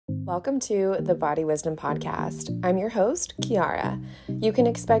Welcome to the Body Wisdom Podcast. I'm your host, Kiara. You can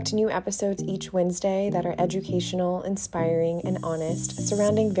expect new episodes each Wednesday that are educational, inspiring, and honest,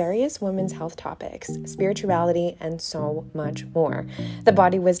 surrounding various women's health topics, spirituality, and so much more. The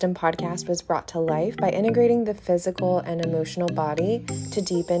Body Wisdom Podcast was brought to life by integrating the physical and emotional body to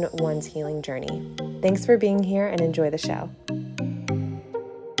deepen one's healing journey. Thanks for being here and enjoy the show.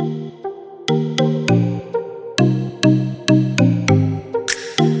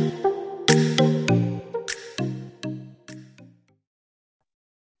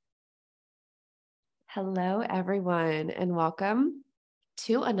 Hello, everyone, and welcome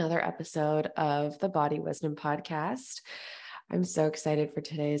to another episode of the Body Wisdom Podcast. I'm so excited for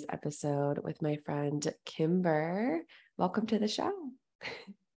today's episode with my friend Kimber. Welcome to the show.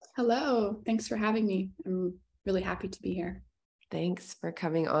 Hello. Thanks for having me. I'm really happy to be here. Thanks for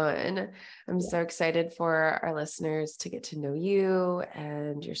coming on. I'm so excited for our listeners to get to know you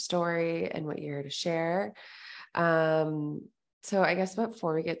and your story and what you're here to share. So I guess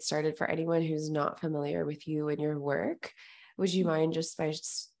before we get started, for anyone who's not familiar with you and your work, would you mind just by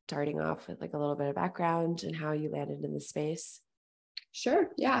starting off with like a little bit of background and how you landed in the space? Sure.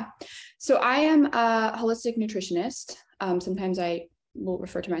 Yeah. So I am a holistic nutritionist. Sometimes I will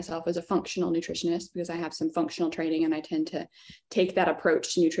refer to myself as a functional nutritionist because I have some functional training and I tend to take that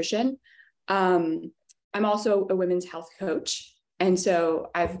approach to nutrition. I'm also a women's health coach. And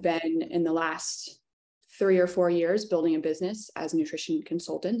so I've been in the last 3 or 4 years building a business as a nutrition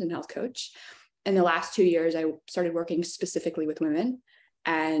consultant and health coach. In the last 2 years, I started working specifically with women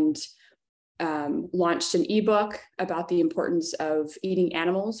and launched an ebook about the importance of eating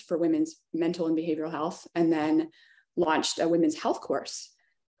animals for women's mental and behavioral health, and then launched a women's health course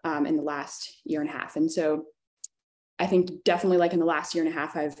in the last year and a half. And so I think definitely like in the last year and a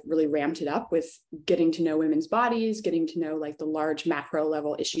half, I've really ramped it up with getting to know women's bodies, getting to know like the large macro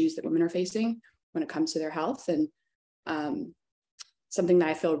level issues that women are facing when it comes to their health, and something that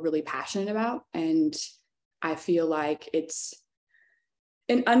I feel really passionate about. And I feel like it's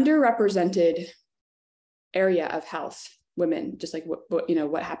an underrepresented area of health, women, just like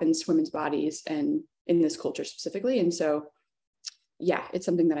what happens to women's bodies and in this culture specifically. And so, yeah, it's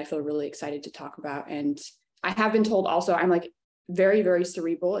something that I feel really excited to talk about. And I have been told also I'm like very, very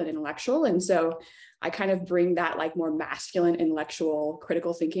cerebral and intellectual. And so I kind of bring that like more masculine, intellectual,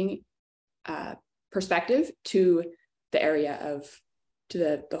 critical thinking perspective to the area to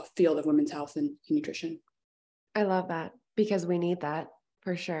the field of women's health and nutrition. I love that because we need that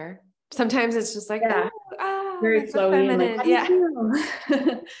for sure. Sometimes it's just like, very flowy. Like,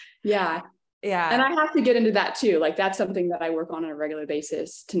 yeah. And I have to get into that too. Like that's something that I work on a regular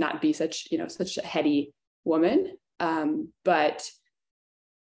basis to not be such a heady woman. But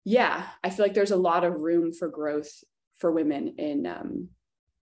yeah, I feel like there's a lot of room for growth for women in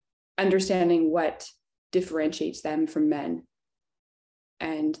understanding what differentiates them from men.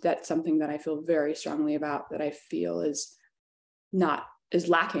 And that's something that I feel very strongly about, that I feel is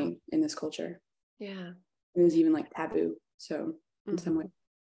lacking in this culture. Yeah. It was even like taboo. So in some way.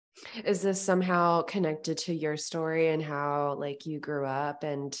 Is this somehow connected to your story and how like you grew up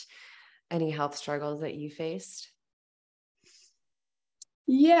and any health struggles that you faced?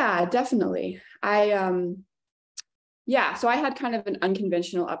 Yeah, definitely. So I had kind of an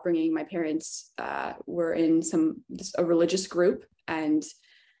unconventional upbringing. My parents were in a religious group, and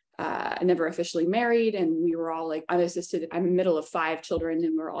I never officially married, and we were all like unassisted. I'm in the middle of 5 children,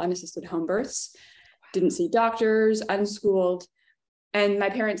 and we're all unassisted home births. Didn't see doctors, unschooled, and my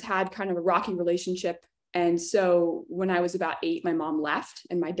parents had kind of a rocky relationship. And so when I was about 8, my mom left,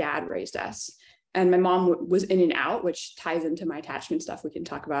 and my dad raised us. And my mom was in and out, which ties into my attachment stuff we can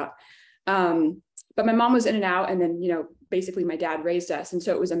talk about. But my mom was in and out, and then, basically my dad raised us. And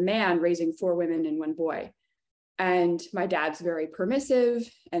so it was a man raising 4 women and 1 boy. And my dad's very permissive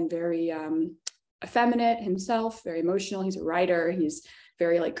and very effeminate himself, very emotional. He's a writer. He's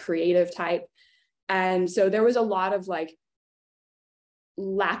very like creative type. And so there was a lot of like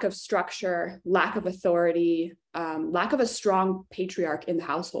lack of structure, lack of authority, lack of a strong patriarch in the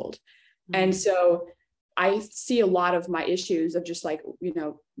household. Mm-hmm. And so I see a lot of my issues of just like,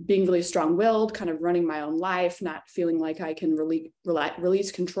 being really strong-willed, kind of running my own life, not feeling like I can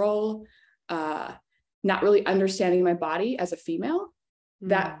release control, not really understanding my body as a female,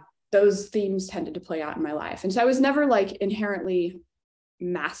 that those themes tended to play out in my life. And so I was never like inherently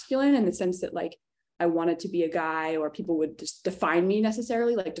masculine in the sense that like I wanted to be a guy or people would just define me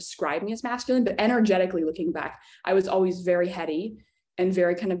necessarily, like describe me as masculine, but energetically looking back, I was always very heady and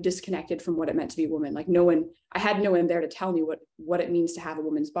very kind of disconnected from what it meant to be a woman. Like I had no one there to tell me what it means to have a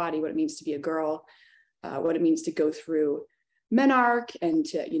woman's body, what it means to be a girl, what it means to go through menarche and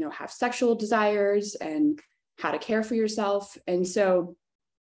to, you know, have sexual desires and how to care for yourself. And so,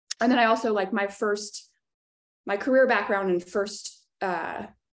 and then I also like my career background and first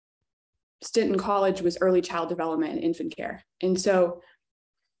stint in college was early child development and infant care. And so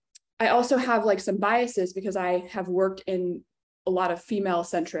I also have like some biases because I have worked in a lot of female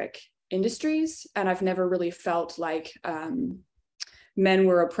centric industries, and I've never really felt like men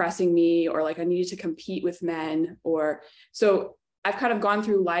were oppressing me or like I needed to compete with men, or so I've kind of gone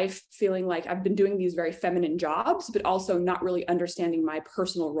through life feeling like I've been doing these very feminine jobs, but also not really understanding my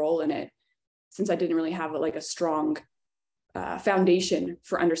personal role in it, since I didn't really have like a strong foundation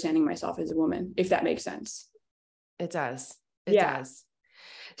for understanding myself as a woman, if that makes sense. It does. It does.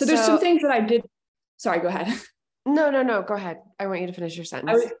 So there's some things that I did. Sorry, go ahead. No, go ahead. I want you to finish your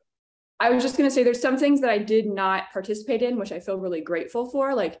sentence. I was just going to say there's some things that I did not participate in, which I feel really grateful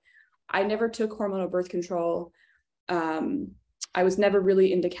for. Like I never took hormonal birth control. I was never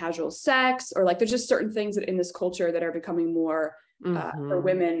really into casual sex, or like there's just certain things that in this culture that are becoming more for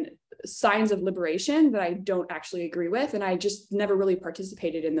women, signs of liberation that I don't actually agree with. And I just never really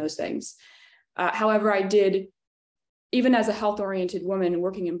participated in those things. However, I did, even as a health-oriented woman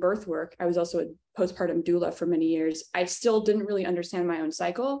working in birth work, I was also a postpartum doula for many years. I still didn't really understand my own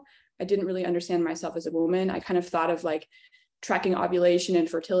cycle. I didn't really understand myself as a woman. I kind of thought of like tracking ovulation and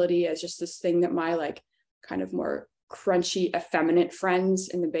fertility as just this thing that my like kind of more crunchy, effeminate friends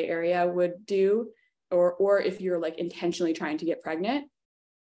in the Bay Area would do, or if you're like intentionally trying to get pregnant.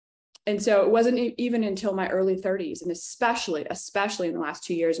 And so it wasn't even until my early 30s, and especially in the last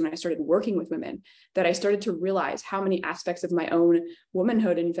 2 years when I started working with women, that I started to realize how many aspects of my own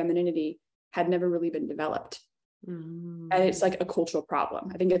womanhood and femininity had never really been developed. And it's like a cultural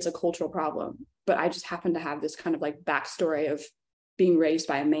problem. I think it's a cultural problem, but I just happen to have this kind of like backstory of being raised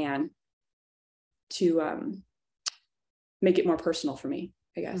by a man to make it more personal for me,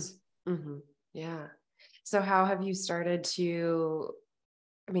 I guess. Yeah. So how have you started to,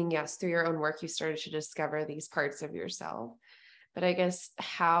 I mean, yes, through your own work, you started to discover these parts of yourself, but I guess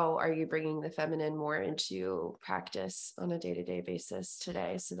how are you bringing the feminine more into practice on a day-to-day basis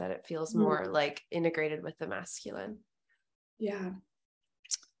today so that it feels more like integrated with the masculine? Yeah.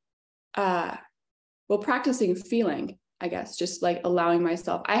 Well, practicing feeling, I guess, just like allowing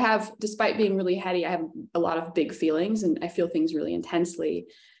myself, I have, despite being really heady, I have a lot of big feelings and I feel things really intensely,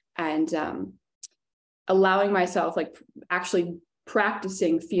 and allowing myself, like actually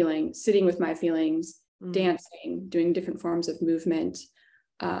practicing feeling, sitting with my feelings, dancing, doing different forms of movement,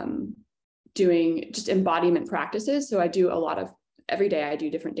 doing just embodiment practices. So I do a lot of, every day I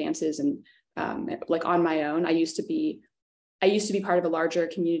do different dances, and like on my own. I used to be part of a larger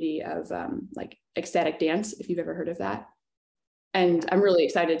community of like ecstatic dance, if you've ever heard of that. And I'm really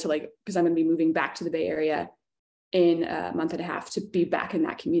excited to like, because I'm going to be moving back to the Bay Area in a month and a half, to be back in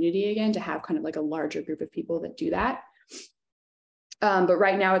that community again, to have kind of like a larger group of people that do that. But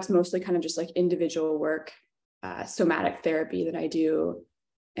right now it's mostly kind of just like individual work, somatic therapy that I do.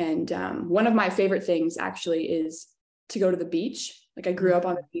 And one of my favorite things actually is to go to the beach. Like I grew up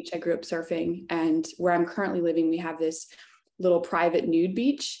on the beach, I grew up surfing, and where I'm currently living, we have this little private nude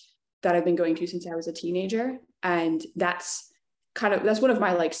beach that I've been going to since I was a teenager. And that's one of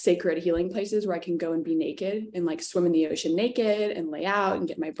my like sacred healing places where I can go and be naked and like swim in the ocean naked and lay out and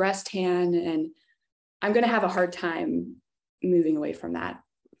get my breast tan. And I'm going to have a hard time moving away from that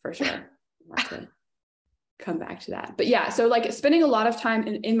for sure. I'll have to come back to that. But yeah, so like spending a lot of time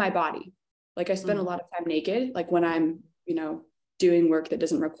in my body. Like I spend a lot of time naked, like when I'm, you know, doing work that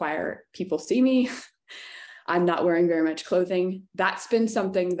doesn't require people see me. I'm not wearing very much clothing. That's been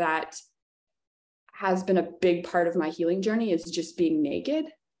something that has been a big part of my healing journey, is just being naked.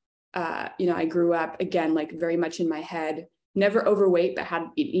 You know, I grew up again, like very much in my head, never overweight, but had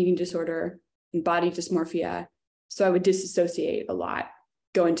eating disorder and body dysmorphia. So I would disassociate a lot,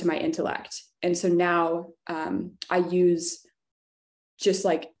 go into my intellect. And so now I use just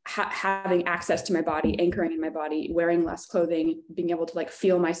like having access to my body, anchoring in my body, wearing less clothing, being able to like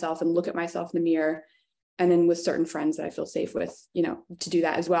feel myself and look at myself in the mirror. And then with certain friends that I feel safe with, you know, to do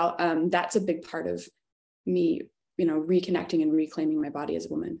that as well. That's a big part of me, you know, reconnecting and reclaiming my body as a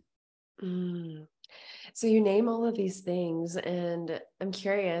woman. So you name all of these things, and I'm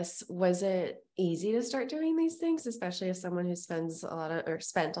curious, was it easy to start doing these things, especially as someone who spent a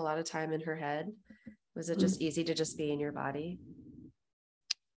lot of time in her head? Was it just easy to just be in your body?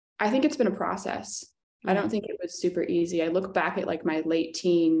 I think it's been a process. I don't think it was super easy. I look back at like my late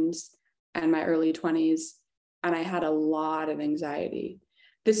teens and my early 20s, and I had a lot of anxiety.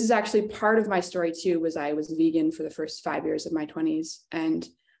 This is actually part of my story too, was I was vegan for the first 5 years of my 20s, and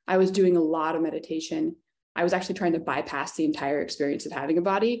I was doing a lot of meditation. I was actually trying to bypass the entire experience of having a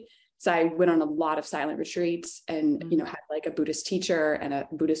body. So I went on a lot of silent retreats and, you know, had like a Buddhist teacher and a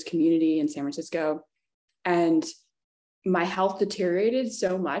Buddhist community in San Francisco. And my health deteriorated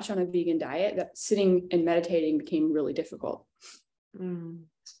so much on a vegan diet that sitting and meditating became really difficult.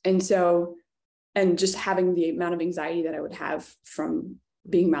 And so, and just having the amount of anxiety that I would have from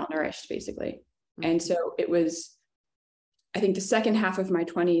being malnourished, basically. And so it was, I think, the second half of my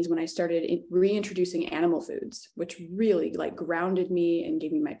 20s when I started reintroducing animal foods, which really like grounded me and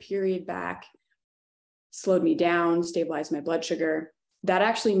gave me my period back, slowed me down, stabilized my blood sugar. That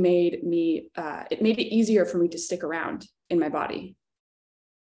actually made me, it made it easier for me to stick around in my body.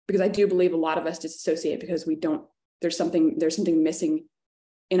 Because I do believe a lot of us disassociate because we don't, there's something missing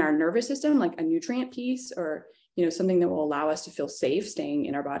in our nervous system, like a nutrient piece or, you know, something that will allow us to feel safe staying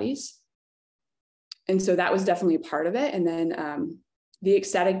in our bodies. And so that was definitely a part of it. And then the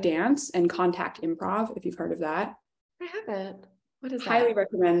ecstatic dance and contact improv, if you've heard of that. I haven't. What is that? Highly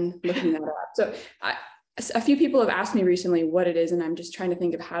recommend looking that up. So a few people have asked me recently what it is, and I'm just trying to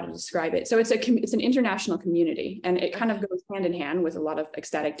think of how to describe it. So it's an international community, and it kind of goes hand in hand with a lot of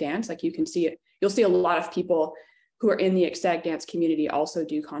ecstatic dance. Like you can see it, you'll see a lot of people who are in the ecstatic dance community also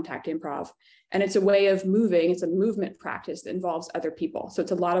do contact improv. And it's a way of moving. It's a movement practice that involves other people. So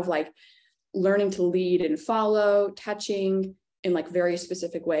it's a lot of like learning to lead and follow, touching in like very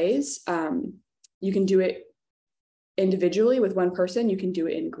specific ways. You can do it individually with one person. You can do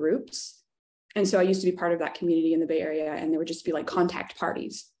it in groups. And so I used to be part of that community in the Bay Area, and there would just be like contact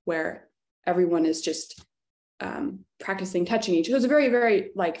parties where everyone is just practicing touching each other. It's a very, very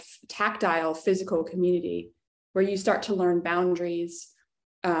like tactile, physical community where you start to learn boundaries.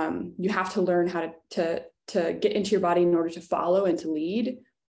 You have to learn how to get into your body in order to follow and to lead,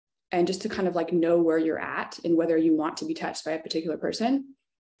 and just to kind of like know where you're at and whether you want to be touched by a particular person.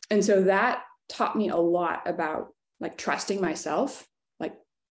 And so that taught me a lot about like trusting myself, like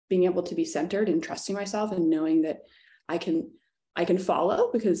being able to be centered and trusting myself and knowing that I can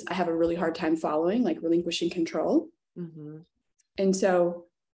follow, because I have a really hard time following, like relinquishing control. And so,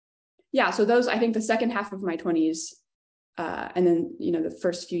 yeah, so those, I think the second half of my 20s, and then, you know, the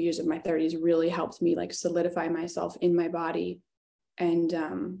first few years of my 30s really helped me like solidify myself in my body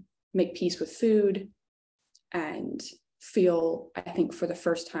and make peace with food and feel, I think, for the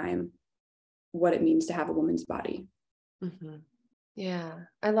first time, what it means to have a woman's body. Yeah.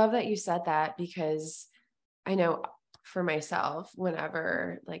 I love that you said that, because I know for myself,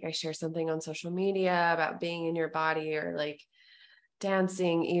 whenever like I share something on social media about being in your body or like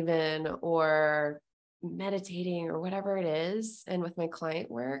dancing even, or meditating or whatever it is, and with my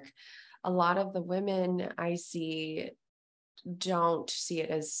client work, a lot of the women I see don't see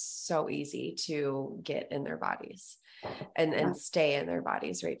it as so easy to get in their bodies and stay in their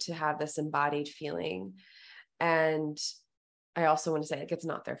bodies, right? To have this embodied feeling. And I also want to say, like, it's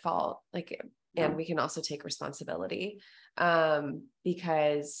not their fault. Like, and we can also take responsibility,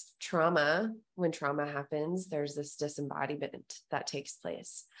 because when trauma happens, there's this disembodiment that takes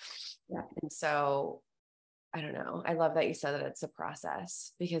place. And so I don't know. I love that you said that it's a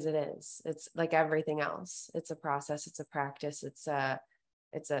process, because it is. It's like everything else. It's a process. It's a practice. It's a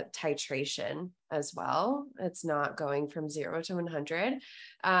titration as well. It's not going from 0 to 100.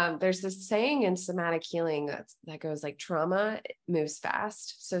 There's this saying in somatic healing that goes like, trauma moves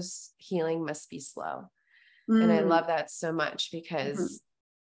fast, so healing must be slow. And I love that so much, because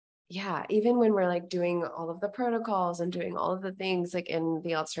yeah, even when we're like doing all of the protocols and doing all of the things like in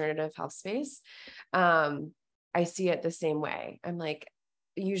the alternative health space, I see it the same way. I'm like,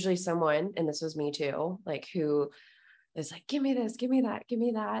 usually someone, and this was me too, like who is like, give me this, give me that, give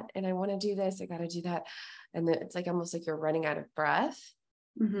me that. And I want to do this. I got to do that. And then it's like, almost like you're running out of breath.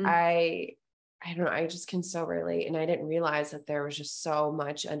 I don't know. I just can so relate. And I didn't realize that there was just so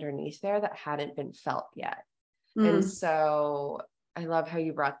much underneath there that hadn't been felt yet. And so I love how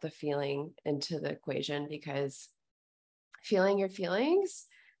you brought the feeling into the equation, because feeling your feelings,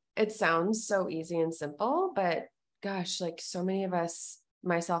 it sounds so easy and simple, but gosh, like so many of us,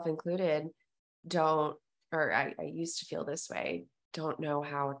 myself included, don't, or I used to feel this way, don't know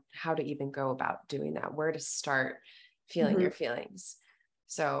how to even go about doing that, where to start feeling your feelings.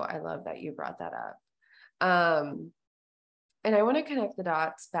 So I love that you brought that up. And I want to connect the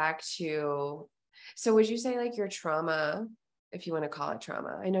dots back to, so would you say like your trauma, if you want to call it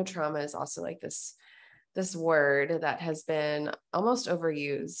trauma, I know trauma is also like this word that has been almost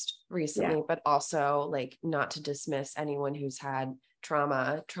overused recently, but also like not to dismiss anyone who's had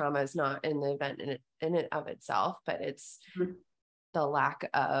trauma. Trauma is not an event in it of itself, but it's the lack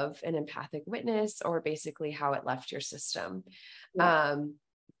of an empathic witness, or basically how it left your system.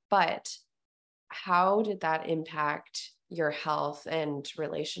 But how did that impact your health and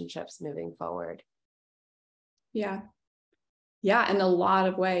relationships moving forward? Yeah. Yeah. In a lot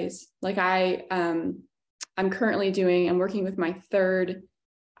of ways. Like I'm working with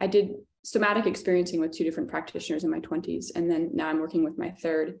I did somatic experiencing with 2 different practitioners in my 20s. And then now I'm working with my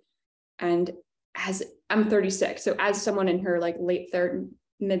third. And as I'm 36, so as someone in her like mid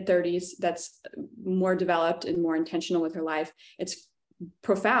 30s, that's more developed and more intentional with her life, it's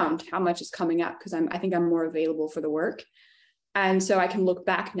profound how much is coming up, because I think I'm more available for the work. And so I can look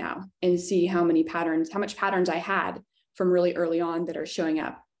back now and see how much patterns I had from really early on that are showing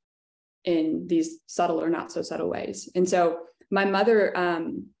up in these subtle or not so subtle ways. And so my mother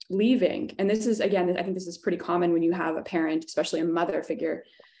leaving, and this is, again, I think this is pretty common when you have a parent, especially a mother figure,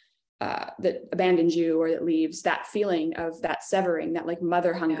 that abandons you or that leaves, that feeling of that severing, that like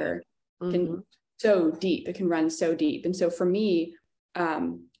mother hunger can so deep, it can run so deep. And so for me,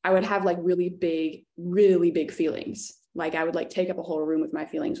 I would have like really big feelings. Like I would like take up a whole room with my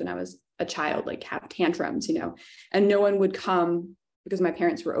feelings when I was a child, like have tantrums, and no one would come because my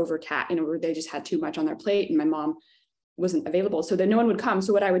parents were they just had too much on their plate and my mom wasn't available. So then no one would come.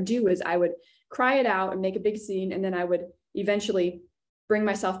 So what I would do is I would cry it out and make a big scene. And then I would eventually bring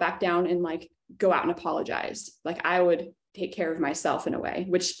myself back down and like go out and apologize. Like I would take care of myself in a way,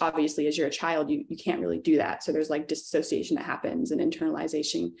 which obviously as you're a child, you can't really do that. So there's like dissociation that happens and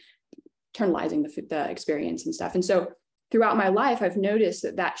internalizing the experience and stuff. And so throughout my life, I've noticed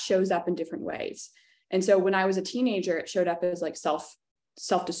that shows up in different ways. And so when I was a teenager, it showed up as like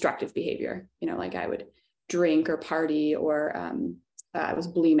self-destructive behavior, like I would drink or party, or I was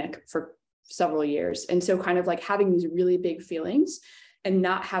bulimic for several years. And so kind of like having these really big feelings and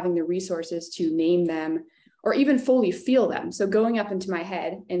not having the resources to name them or even fully feel them. So going up into my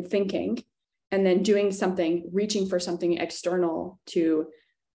head and thinking, and then doing something, reaching for something external to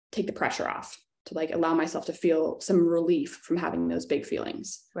take the pressure off, to like allow myself to feel some relief from having those big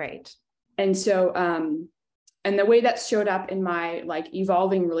feelings. Right. And so, and the way that showed up in my like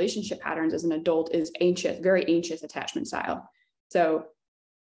evolving relationship patterns as an adult is very anxious attachment style. So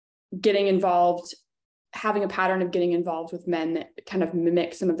getting involved, having a pattern of getting involved with men that kind of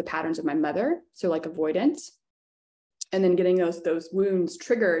mimic some of the patterns of my mother. So like avoidance, and then getting those wounds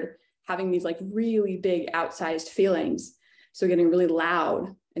triggered, having these like really big outsized feelings. So getting really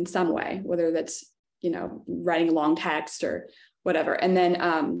loud in some way, whether that's, writing a long text or whatever. And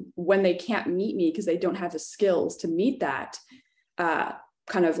then when they can't meet me because they don't have the skills to meet that,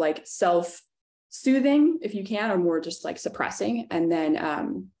 kind of like self-soothing, if you can, or more just like suppressing. And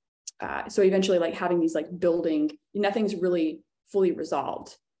then, so eventually like having these like building, nothing's really fully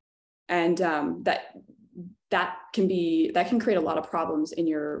resolved. And that can create a lot of problems in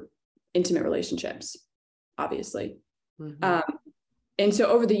your intimate relationships, obviously. Mm-hmm. And so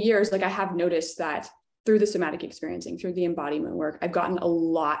over the years, like I have noticed that through the somatic experiencing, through the embodiment work, I've gotten a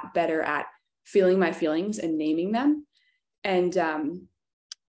lot better at feeling my feelings and naming them. And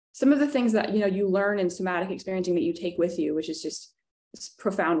some of the things that, you learn in somatic experiencing that you take with you, which is just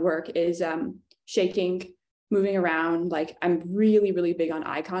profound work, is shaking, moving around. Like I'm really, really big on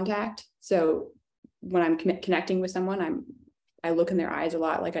eye contact. So when I'm connecting with someone, I look in their eyes a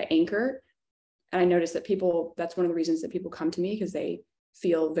lot, like I anchor. And I notice that that's one of the reasons that people come to me, because they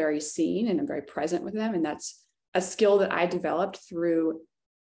feel very seen and I'm very present with them. And that's a skill that I developed through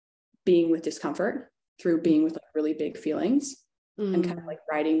being with discomfort, through being with like really big feelings and kind of like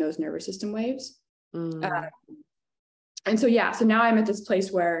riding those nervous system waves. And so, so now I'm at this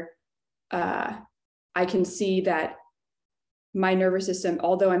place where I can see that my nervous system,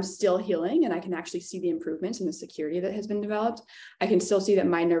 although I'm still healing and I can actually see the improvements and the security that has been developed, I can still see that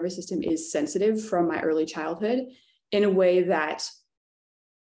my nervous system is sensitive from my early childhood in a way that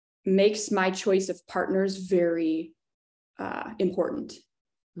makes my choice of partners very important.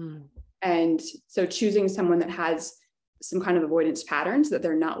 And so choosing someone that has some kind of avoidance patterns that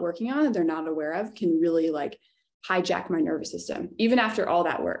they're not working on, that they're not aware of, can really like hijack my nervous system, even after all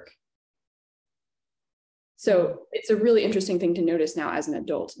that work. So it's a really interesting thing to notice now as an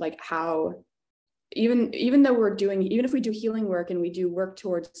adult, like how even if we do healing work and we do work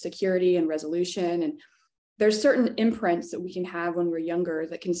towards security and resolution, and there's certain imprints that we can have when we're younger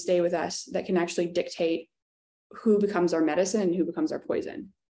that can stay with us, that can actually dictate who becomes our medicine and who becomes our poison.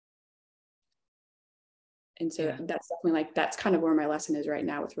 And so that's definitely that's kind of where my lesson is right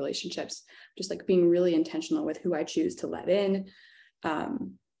now with relationships, just like being really intentional with who I choose to let in.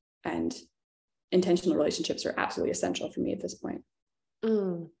 And intentional relationships are absolutely essential for me at this point.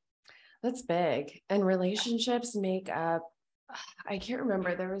 That's big. And relationships make up, I can't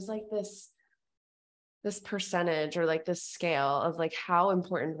remember, there was like this this percentage or like this scale of like how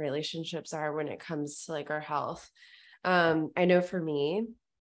important relationships are when it comes to like our health. I know for me,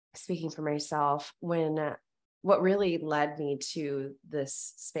 speaking for myself, what really led me to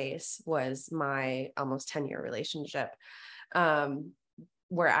this space was my almost 10-year relationship,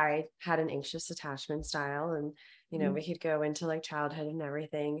 where I had an anxious attachment style, and, we could go into like childhood and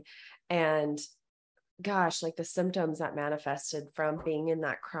everything. And gosh, like the symptoms that manifested from being in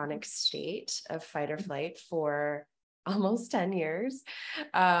that chronic state of fight or flight for almost 10 years,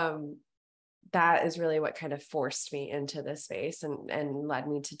 that is really what kind of forced me into this space and led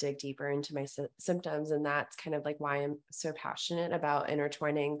me to dig deeper into my symptoms. And that's kind of like why I'm so passionate about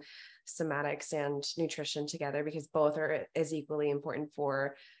intertwining somatics and nutrition together, because both are as equally important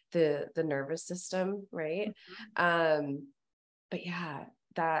for the nervous system. Right. But yeah,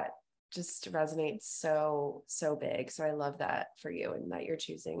 that just resonates so big. So I love that for you, and that you're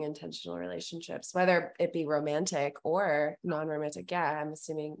choosing intentional relationships, whether it be romantic or non-romantic. Yeah, I'm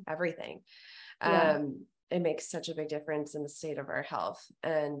assuming everything. It makes such a big difference in the state of our health.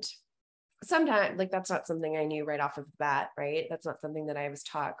 And sometimes like, that's not something I knew right off of the bat, right? That's not something that I was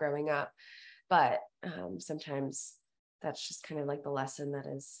taught growing up, but sometimes that's just kind of like the lesson that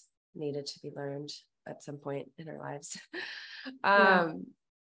is needed to be learned at some point in our lives.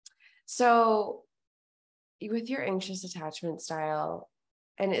 So with your anxious attachment style,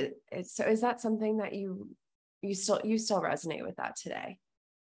 and so is that something that you still resonate with that today?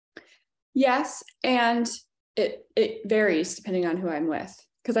 Yes. And it varies depending on who I'm with,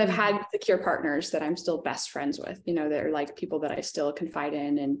 because I've had secure partners that I'm still best friends with, they're like people that I still confide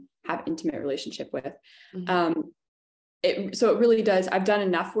in and have intimate relationship with. So it really does. I've done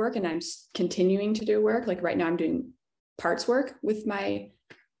enough work, and I'm continuing to do work. Like right now I'm doing parts work with my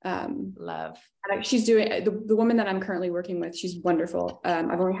love. She's doing the woman that I'm currently working with. She's wonderful.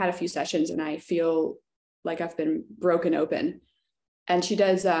 I've only had a few sessions, and I feel like I've been broken open. And she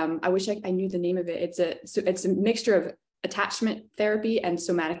does, I wish I knew the name of it. It's a mixture of attachment therapy and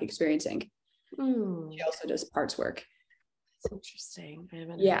somatic experiencing. She also does parts work. That's interesting. I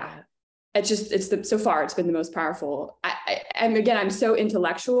haven't heard that. So far it's been the most powerful. And again, I'm so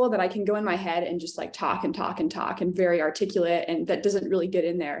intellectual that I can go in my head and just like talk and very articulate. And that doesn't really get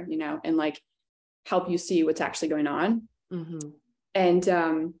in there, and like help you see what's actually going on. And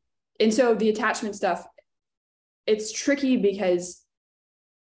so the attachment stuff, it's tricky because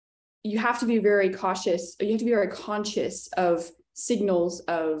you have to be very cautious. You have to be very conscious of signals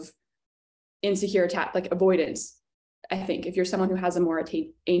of insecure attack, like avoidance. I think if you're someone who has a more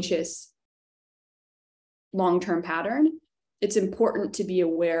anxious long-term pattern, it's important to be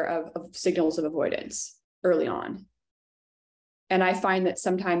aware of signals of avoidance early on. And I find that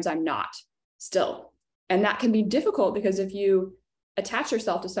sometimes I'm not still. And that can be difficult, because if you attach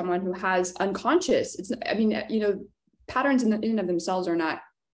yourself to someone who has unconscious, patterns in and of themselves are not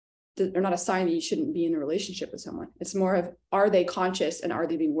a sign that you shouldn't be in a relationship with someone. It's more of, are they conscious and are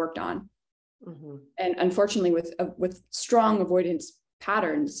they being worked on? And unfortunately, with strong avoidance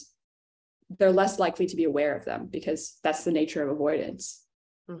patterns, they're less likely to be aware of them, because that's the nature of avoidance.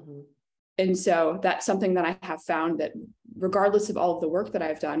 And so that's something that I have found, that regardless of all of the work that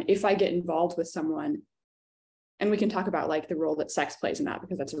I've done, if I get involved with someone, and we can talk about like the role that sex plays in that,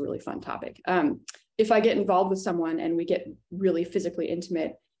 because that's a really fun topic. If I get involved with someone and we get really physically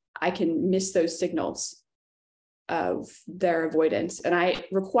intimate, I can miss those signals of their avoidance. And I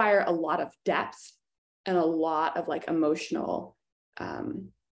require a lot of depth and a lot of like emotional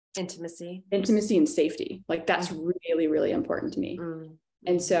intimacy and safety. Like that's really, really important to me.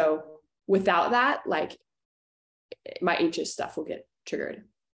 And so without that, like my anxious stuff will get triggered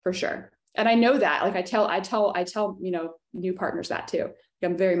for sure. And I know that, like I tell, new partners that too.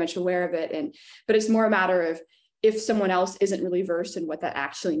 I'm very much aware of it. But it's more a matter of, if someone else isn't really versed in what that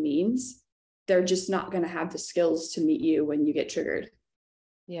actually means, they're just not going to have the skills to meet you when you get triggered.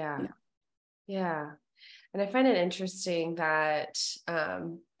 Yeah. And I find it interesting that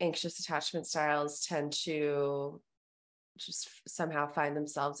anxious attachment styles tend to just somehow find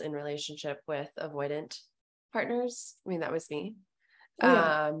themselves in relationship with avoidant partners. I mean, that was me.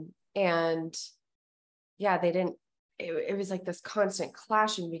 And yeah, it was like this constant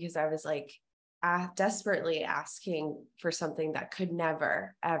clashing, because I was like, desperately asking for something that could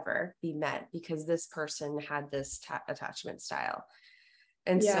never, ever be met, because this person had this attachment style.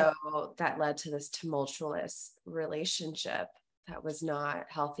 And so that led to this tumultuous relationship that was not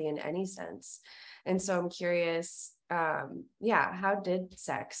healthy in any sense. And so I'm curious, how did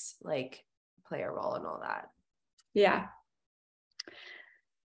sex like play a role in all that?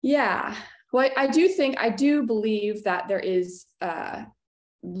 Well, I do believe that there is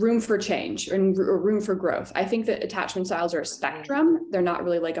room for change and room for growth. I think that attachment styles are a spectrum. They're not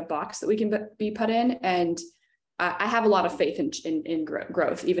really like a box that we can be put in. And I have a lot of faith in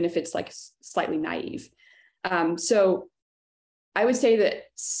growth, even if it's like slightly naive. So I would say that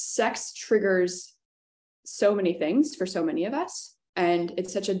sex triggers so many things for so many of us. And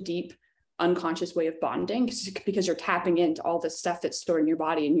it's such a deep, unconscious way of bonding because you're tapping into all the stuff that's stored in your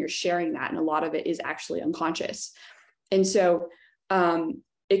body and you're sharing that. And a lot of it is actually unconscious. And so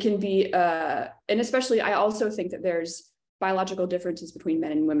it can be, and especially, I also think that there's biological differences between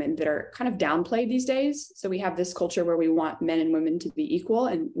men and women that are kind of downplayed these days. So we have this culture where we want men and women to be equal,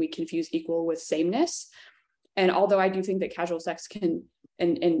 and we confuse equal with sameness. And although I do think that casual sex can,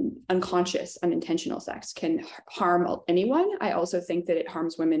 and unconscious, unintentional sex can harm anyone, I also think that it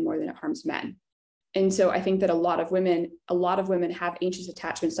harms women more than it harms men. And so I think that a lot of women have anxious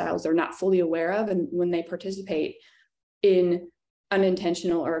attachment styles they're not fully aware of. And when they participate in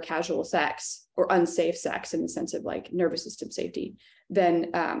unintentional or casual sex or unsafe sex in the sense of like nervous system safety,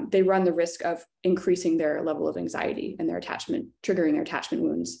 then they run the risk of increasing their level of anxiety and triggering their attachment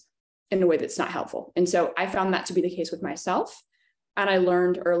wounds in a way that's not helpful. And so I found that to be the case with myself. And I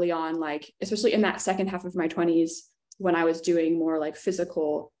learned early on, like, especially in that second half of my 20s, when I was doing more like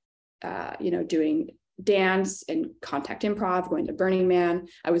physical, doing dance and contact improv, going to Burning Man.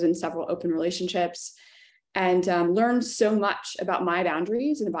 I was in several open relationships and learned so much about my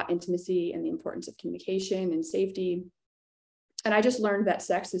boundaries and about intimacy and the importance of communication and safety. And I just learned that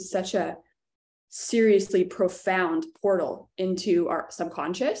sex is such a seriously profound portal into our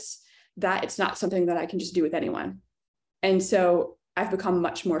subconscious that it's not something that I can just do with anyone. And so I've become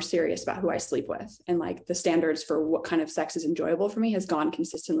much more serious about who I sleep with. And like the standards for what kind of sex is enjoyable for me has gone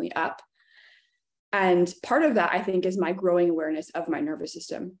consistently up. And part of that, I think, is my growing awareness of my nervous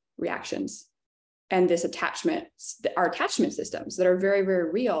system reactions and this our attachment systems that are very,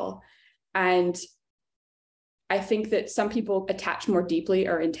 very real. And I think that some people attach more deeply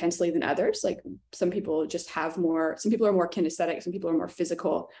or intensely than others. Like some people are more kinesthetic, some people are more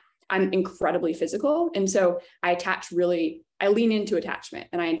physical. I'm incredibly physical. And so I lean into attachment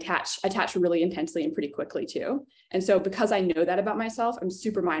and I attach really intensely and pretty quickly too. And so because I know that about myself, I'm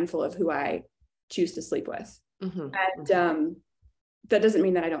super mindful of who I choose to sleep with. Mm-hmm. And that doesn't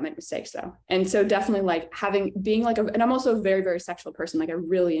mean that I don't make mistakes though. And so definitely like and I'm also a very, very sexual person. Like I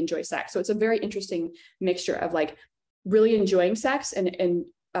really enjoy sex. So it's a very interesting mixture of like really enjoying sex and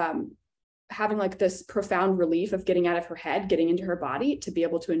having like this profound relief of getting out of her head, getting into her body to be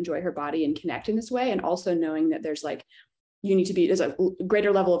able to enjoy her body and connect in this way. And also knowing that there's a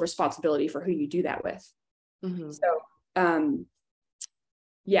greater level of responsibility for who you do that with. Mm-hmm. So,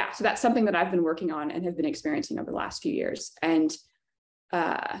 so that's something that I've been working on and have been experiencing over the last few years. And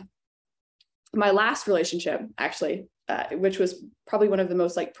my last relationship actually, which was probably one of the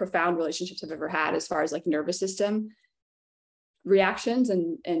most like profound relationships I've ever had as far as like nervous system reactions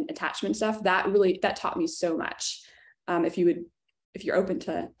and attachment stuff, that taught me so much. If you're open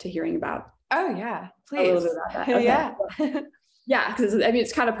to hearing about. Oh yeah, please. A little bit about that. Okay. Yeah. Yeah, because I mean,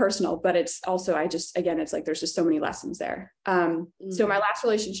 it's kind of personal, but it's also, it's like, there's just so many lessons there. So my last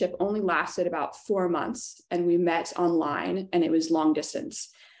relationship only lasted about 4 months and we met online and it was long distance.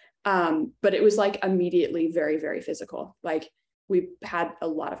 But it was like immediately very, very physical. Like we had a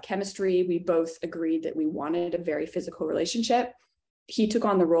lot of chemistry. We both agreed that we wanted a very physical relationship. He took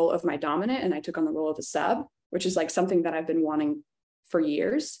on the role of my dominant and I took on the role of the sub, which is like something that I've been wanting for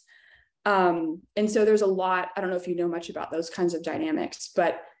years. And so there's a lot, I don't know if you know much about those kinds of dynamics,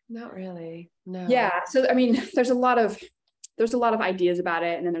 but not really. No. Yeah. So, I mean, there's a lot of ideas about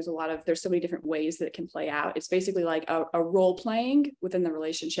it. And then there's so many different ways that it can play out. It's basically like a role playing within the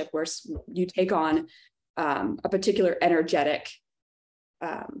relationship where you take on, a particular energetic,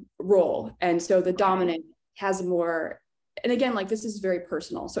 role. And so the dominant has more, and again, like this is very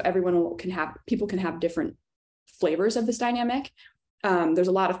personal. So people can have different flavors of this dynamic. There's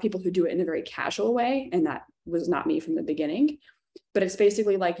a lot of people who do it in a very casual way, and that was not me from the beginning. But it's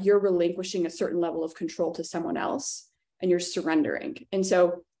basically like you're relinquishing a certain level of control to someone else and you're surrendering. And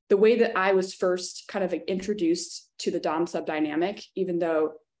so the way that I was first kind of introduced to the dom sub dynamic, even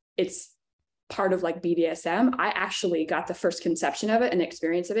though it's part of like BDSM, I actually got the first conception of it and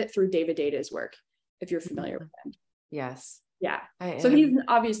experience of it through David Data's work, if you're familiar with him. Yes. Yeah. So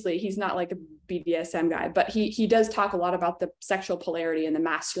he's not like a BDSM guy, but he does talk a lot about the sexual polarity and the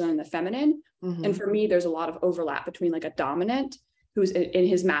masculine and the feminine. Mm-hmm. And for me, there's a lot of overlap between like a dominant who's in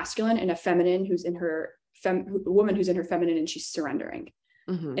his masculine and a feminine who's in her woman who's in her feminine and she's surrendering.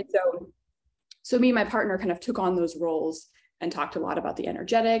 Mm-hmm. And so me and my partner kind of took on those roles and talked a lot about the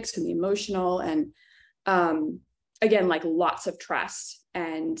energetics and the emotional. And again, like lots of trust,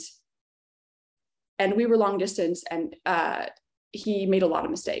 and we were long distance, and he made a lot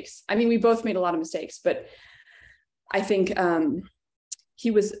of mistakes. I mean, we both made a lot of mistakes, but I think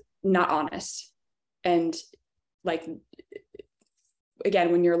he was not honest. And like,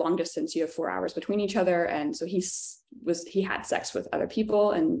 again, when you're long distance, you have 4 hours between each other. And so he had sex with other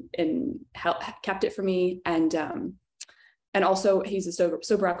people and kept it from me. And also he's a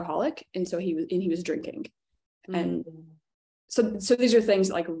sober alcoholic. And so he was drinking. And so these are things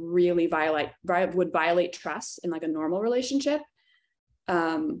that like really would violate trust in like a normal relationship,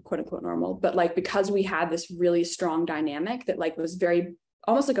 quote unquote normal. But like, because we had this really strong dynamic that like was very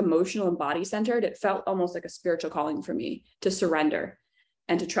almost like emotional and body centered, it felt almost like a spiritual calling for me to surrender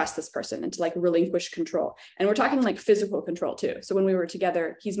and to trust this person and to like relinquish control. And we're talking like physical control too. So when we were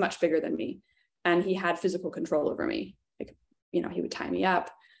together, he's much bigger than me, and he had physical control over me. Like, you know, he would tie me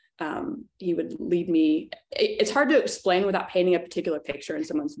up. He would lead me. It's hard to explain without painting a particular picture in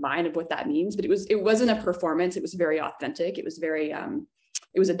someone's mind of what that means, but it wasn't a performance. It was very authentic. It was very,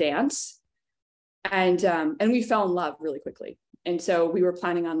 it was a dance. And we fell in love really quickly. And so we were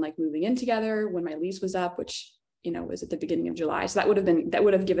planning on like moving in together when my lease was up, which, you know, was at the beginning of July. So that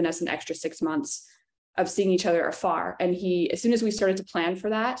would have given us an extra 6 months of seeing each other afar. And as soon as we started to plan for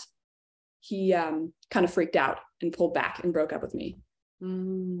that, he kind of freaked out and pulled back and broke up with me.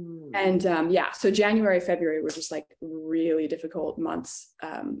 And so January, February were just like really difficult months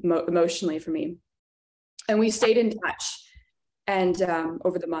emotionally for me. And we stayed in touch and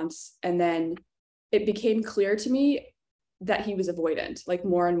over the months. And then it became clear to me that he was avoidant, like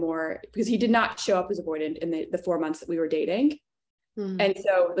more and more, because he did not show up as avoidant in the 4 months that we were dating. And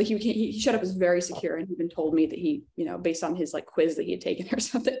so like he showed up as very secure, and he even told me that he, you know, based on his like quiz that he had taken or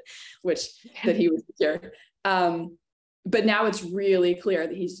something, that he was secure. But now it's really clear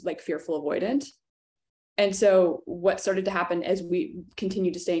that he's like fearful avoidant. And so what started to happen as we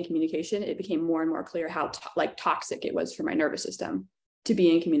continued to stay in communication, it became more and more clear how toxic it was for my nervous system to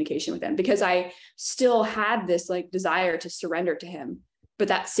be in communication with him, because I still had this like desire to surrender to him, but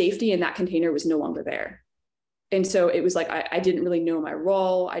that safety in that container was no longer there. And so it was like, I didn't really know my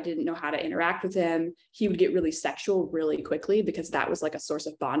role. I didn't know how to interact with him. He would get really sexual really quickly, because that was like a source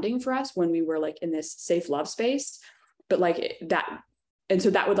of bonding for us when we were like in this safe love space. But like that, and so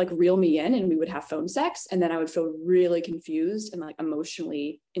that would like reel me in, and we would have phone sex. And then I would feel really confused and like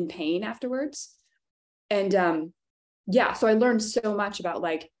emotionally in pain afterwards. And so I learned so much about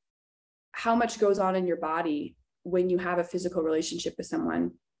like how much goes on in your body when you have a physical relationship with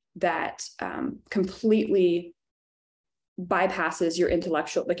someone that completely bypasses your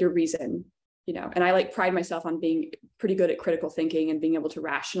intellectual, like your reason, you know. And I like pride myself on being pretty good at critical thinking and being able to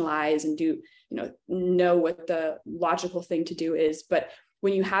rationalize and do, you know what the logical thing to do is. But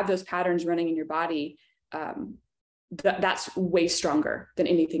when you have those patterns running in your body, that's way stronger than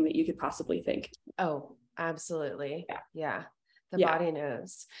anything that you could possibly think. Oh, absolutely. Yeah. The body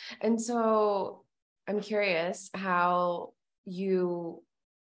knows. And so I'm curious how you,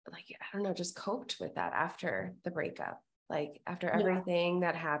 like, I don't know, just coped with that after the breakup, like after everything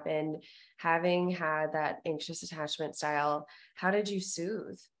that happened, having had that anxious attachment style. How did you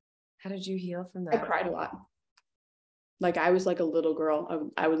soothe? How did you heal from that? I cried a lot. Like I was like a little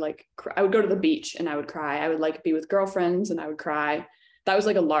girl. I would like, I would go to the beach and I would cry. I would like be with girlfriends and I would cry. That was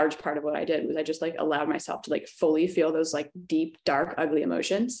like a large part of what I did, was I just like allowed myself to like fully feel those like deep, dark, ugly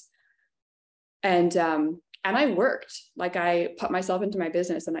emotions. And I worked, like I put myself into my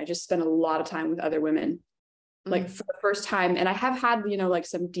business, and I just spent a lot of time with other women, like for the first time. And I have had, you know, like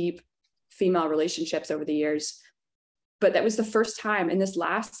some deep female relationships over the years, but that was the first time in this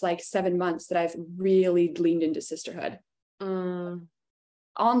last like 7 months that I've really leaned into sisterhood.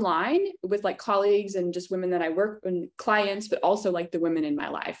 Online with like colleagues and just women that I work with, clients, but also like the women in my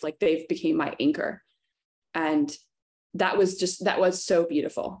life, like they've became my anchor. And that was so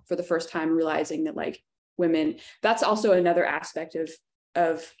beautiful for the first time, realizing that like women, that's also another aspect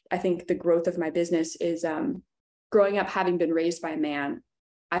of I think the growth of my business is growing up having been raised by a man.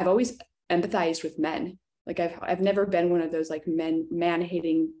 I've always empathized with men. Like I've never been one of those like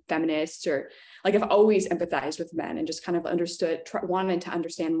man-hating feminists, or like I've always empathized with men and just kind of wanted to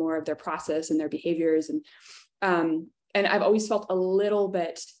understand more of their process and their behaviors. And I've always felt a little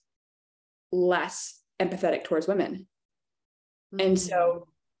bit less empathetic towards women. And so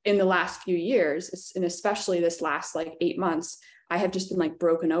in the last few years, and especially this last like 8 months, I have just been like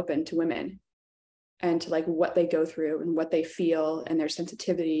broken open to women and to like what they go through and what they feel and their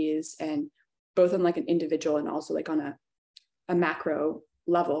sensitivities, and both on like an individual and also like on a macro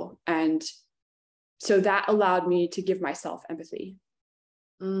level. And so that allowed me to give myself empathy.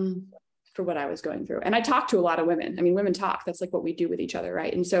 for what I was going through. And I talked to a lot of women. I mean, women talk, that's like what we do with each other.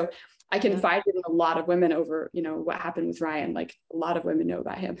 Right. And so I confided in a lot of women over, you know, what happened with Ryan. Like a lot of women know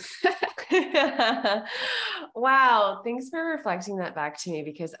about him. Wow. Thanks for reflecting that back to me,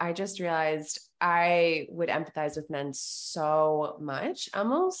 because I just realized I would empathize with men so much,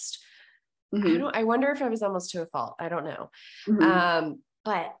 almost. I wonder if I was almost to a fault. I don't know.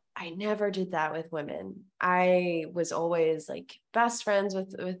 But I never did that with women. I was always like best friends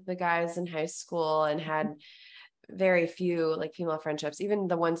with the guys in high school and had very few like female friendships. Even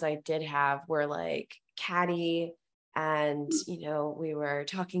the ones I did have were like catty, and, you know, we were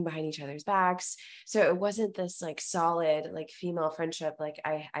talking behind each other's backs. So it wasn't this like solid, like female friendship. Like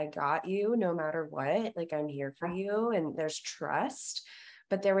I got you no matter what, like I'm here for you, and there's trust.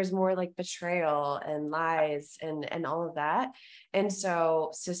 But there was more like betrayal and lies and all of that. And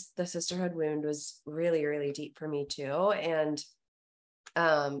so the sisterhood wound was really, really deep for me too. And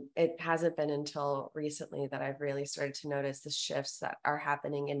it hasn't been until recently that I've really started to notice the shifts that are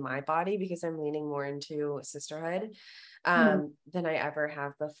happening in my body, because I'm leaning more into sisterhood than I ever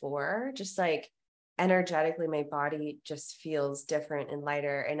have before. Just like energetically, my body just feels different and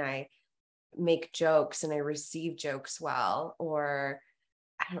lighter, and I make jokes and I receive jokes well, or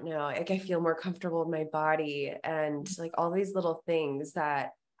I don't know, like I feel more comfortable in my body, and like all these little things that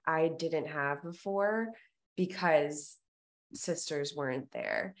I didn't have before because sisters weren't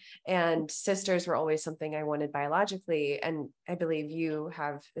there. And sisters were always something I wanted biologically. And I believe you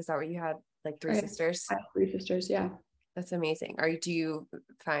have, is that what you had? Like three sisters? I have 3 sisters. Yeah. That's amazing. Do you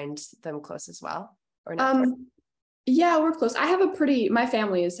find them close as well, or not? Yeah, we're close. I have my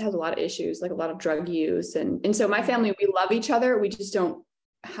family has a lot of issues, like a lot of drug use. And so my family, we love each other. We just don't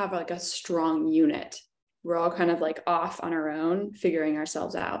have like a strong unit. We're all kind of like off on our own, figuring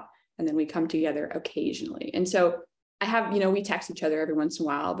ourselves out. And then we come together occasionally. And so I have, you know, we text each other every once in a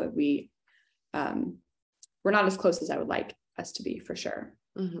while, but we're not as close as I would like us to be, for sure.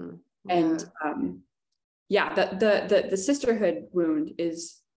 Yeah. And the sisterhood wound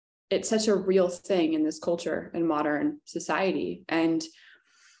it's such a real thing in this culture and modern society. And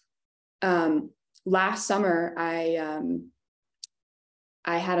last summer,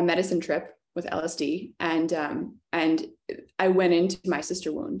 I had a medicine trip with LSD, and I went into my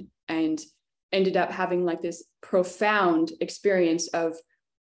sister wound and ended up having like this profound experience of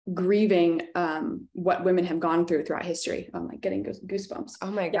grieving what women have gone throughout history. I'm like getting goosebumps.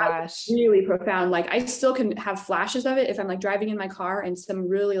 Oh my gosh. Really profound. Like I still can have flashes of it if I'm like driving in my car and some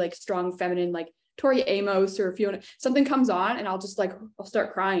really like strong feminine, like Tori Amos or Fiona, something comes on, and I'll just like, I'll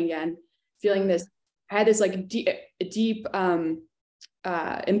start crying again, feeling this. I had this like deep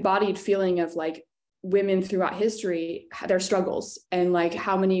embodied feeling of like women throughout history, their struggles, and like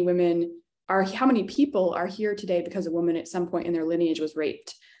how many people are here today because a woman at some point in their lineage was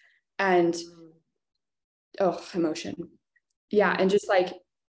raped. And emotion. Yeah. And just like,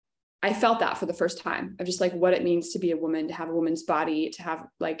 I felt that for the first time of just like what it means to be a woman, to have a woman's body, to have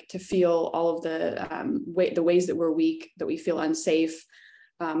like, to feel all of the ways that we're weak, that we feel unsafe,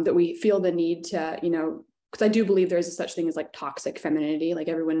 that we feel the need to, you know, because I do believe there is a such thing as like toxic femininity. Like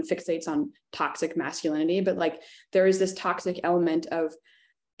everyone fixates on toxic masculinity, but like there is this toxic element of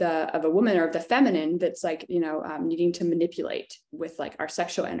a woman or of the feminine that's like, you know, needing to manipulate with like our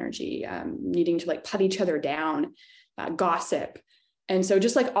sexual energy, needing to like put each other down, gossip. And so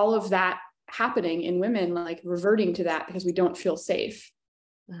just like all of that happening in women, like reverting to that because we don't feel safe.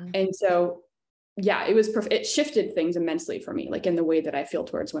 And so, yeah, it was it shifted things immensely for me, like in the way that I feel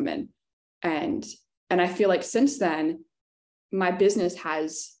towards women. And I feel like since then, my business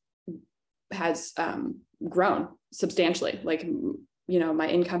has grown substantially. Like, you know, my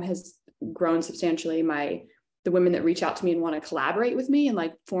income has grown substantially. The women that reach out to me and want to collaborate with me and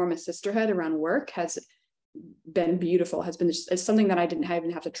like form a sisterhood around work has been beautiful, it's something that I didn't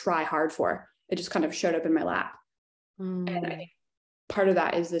even have to try hard for. It just kind of showed up in my lap. And I think part of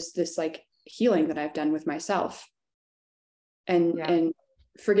that is this like healing that I've done with myself and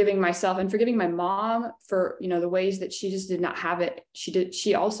forgiving myself and forgiving my mom for, you know, the ways that she just did not have it.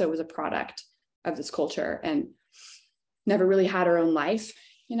 She also was a product of this culture and never really had her own life.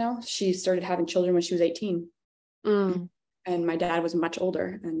 You know, she started having children when she was 18 and my dad was much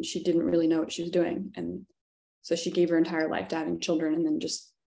older and she didn't really know what she was doing. And so she gave her entire life to having children and then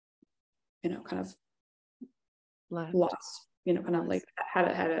just, you know, kind of lost, you know, kind of like had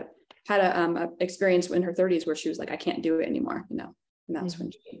a experience in her 30s where she was like, I can't do it anymore, you know, and that's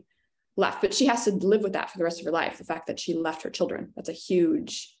when she left. But she has to live with that for the rest of her life. The fact that she left her children, that's a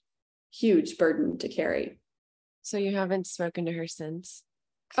huge, huge burden to carry. So you haven't spoken to her since?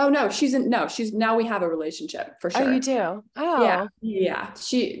 Oh no, now we have a relationship for sure. Oh, you do? Oh yeah.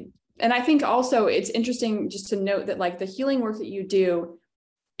 And I think also it's interesting just to note that like the healing work that you do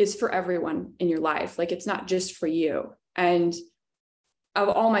is for everyone in your life. Like it's not just for you. And of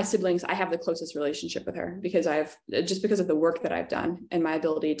all my siblings, I have the closest relationship with her because because of the work that I've done and my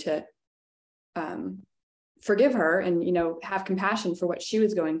ability to forgive her and, you know, have compassion for what she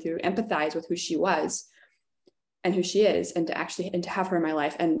was going through, empathize with who she was and who she is, and to have her in my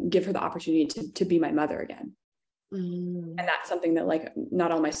life and give her the opportunity to be my mother again. And that's something that like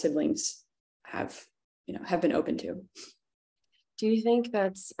not all my siblings have been open to. Do you think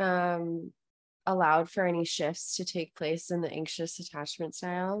that's allowed for any shifts to take place in the anxious attachment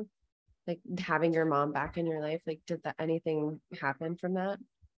style? Like having your mom back in your life, like did anything happen from that?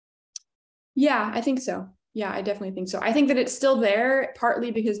 Yeah, I think so. Yeah, I definitely think so. I think that it's still there,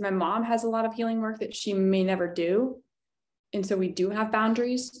 partly because my mom has a lot of healing work that she may never do. And so we do have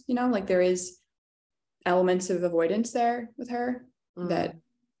boundaries, you know, like there is elements of avoidance there with her that,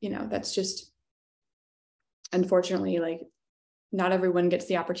 you know, that's just, unfortunately, like not everyone gets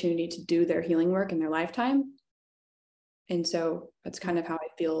the opportunity to do their healing work in their lifetime. And so that's kind of how I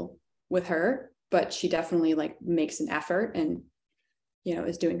feel with her, but she definitely like makes an effort and, you know,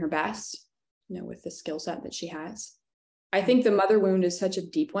 is doing her best, you know, with the skill set that she has. I think the mother wound is such a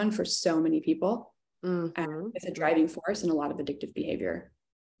deep one for so many people. And it's a driving force in a lot of addictive behavior.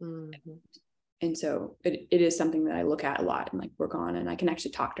 And so it is something that I look at a lot and like work on, and I can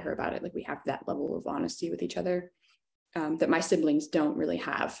actually talk to her about it. Like we have that level of honesty with each other that my siblings don't really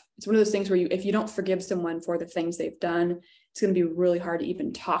have. It's one of those things where if you don't forgive someone for the things they've done, it's going to be really hard to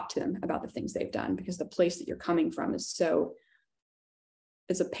even talk to them about the things they've done, because the place that you're coming from is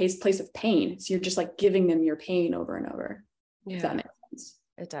a place of pain. So you're just like giving them your pain over and over. Yeah. If that makes sense.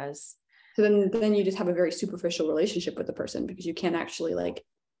 It does. So then you just have a very superficial relationship with the person, because you can't actually like,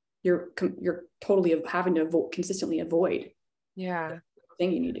 you're totally having to consistently avoid the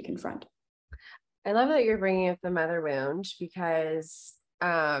thing you need to confront. I love that you're bringing up the mother wound, because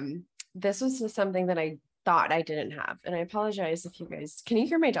this was something that I thought I didn't have. And I apologize if you guys, can you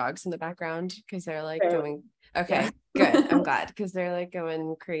hear my dogs in the background? Because they're like going, okay, good. I'm glad, because they're like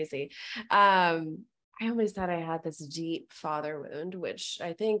going crazy. I always thought I had this deep father wound, which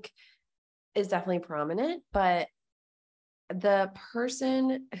I think is definitely prominent, but the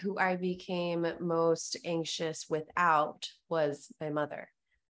person who I became most anxious without was my mother.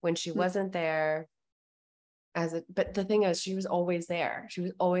 When she wasn't there but the thing is, she was always there. She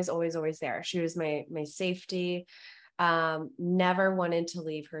was always, always, always there. She was my safety. Never wanted to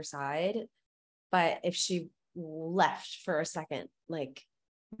leave her side. But if she left for a second, like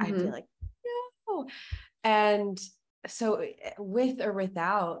I'd be like, no. And so with or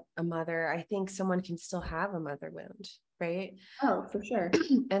without a mother, I think someone can still have a mother wound, right? Oh, for sure.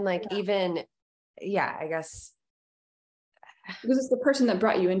 And like even, I guess. Because it's the person that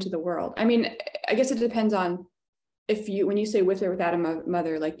brought you into the world. I mean, I guess it depends on when you say with or without a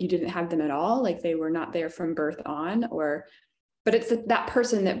mother, like you didn't have them at all, like they were not there from birth on, but it's that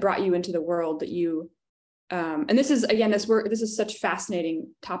person that brought you into the world that you, and this is, again, this is such a fascinating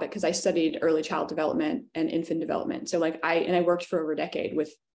topic, because I studied early child development and infant development. So like I worked for over a decade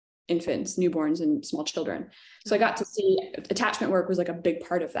with infants, newborns, and small children. So I got to see attachment work was like a big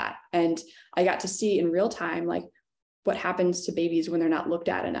part of that. And I got to see in real time, like what happens to babies when they're not looked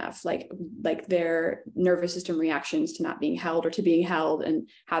at enough, like their nervous system reactions to not being held or to being held, and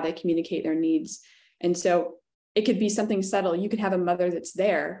how they communicate their needs. And so it could be something subtle. You could have a mother that's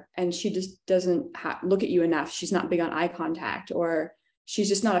there and she just doesn't look at you enough. She's not big on eye contact, or she's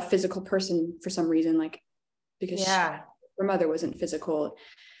just not a physical person for some reason, like because her mother wasn't physical.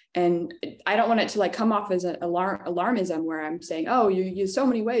 And I don't want it to like come off as an alarmism where I'm saying, oh, you use so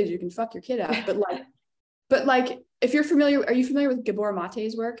many ways you can fuck your kid up. But like, if you're familiar, are you familiar with Gabor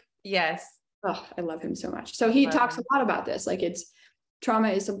Mate's work? Yes. Oh, I love him so much. So he talks a lot about this. Like trauma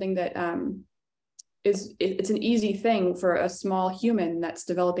is something that it's an easy thing for a small human that's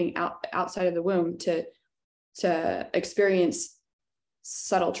developing outside of the womb to experience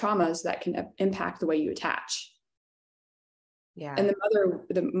subtle traumas that can impact the way you attach. Yeah. And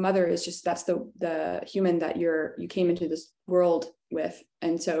the mother is just, that's the human that you came into this world with.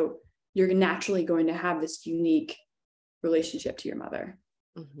 And so you're naturally going to have this unique relationship to your mother.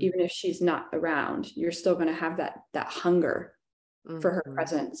 Even if she's not around, you're still going to have that hunger for her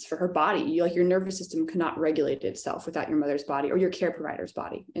presence, for her body. Your nervous system cannot regulate itself without your mother's body or your care provider's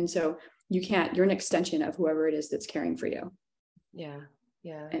body. And so you're an extension of whoever it is that's caring for you. Yeah.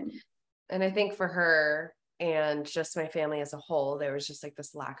 And I think for her and just my family as a whole, there was just like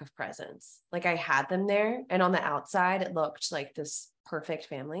this lack of presence. Like I had them there, and on the outside, it looked like this perfect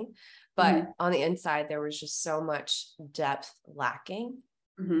family. But on the inside, there was just so much depth lacking.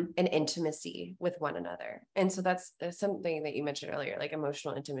 and intimacy with one another. And so that's something that you mentioned earlier, like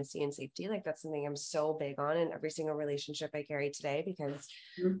emotional intimacy and safety. Like that's something I'm so big on in every single relationship I carry today, because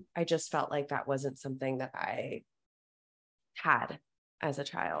I just felt like that wasn't something that I had as a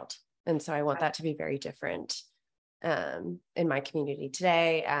child. And so I want that to be very different in my community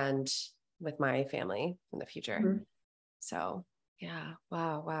today and with my family in the future. So yeah.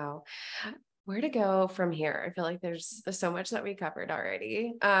 Wow. Where to go from here? I feel like there's so much that we covered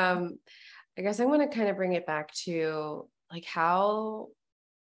already. I guess I want to kind of bring it back to like, how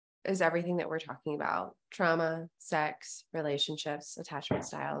is everything that we're talking about, trauma, sex, relationships, attachment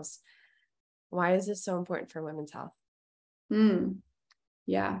styles, why is this so important for women's health?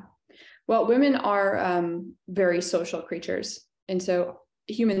 Yeah. Well, women are very social creatures. And so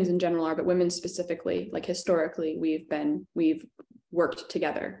humans in general are, but women specifically, like historically, we've worked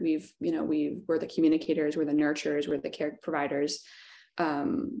together. We're the communicators, we're the nurturers, we're the care providers.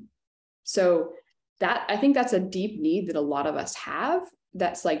 So that, I think that's a deep need that a lot of us have,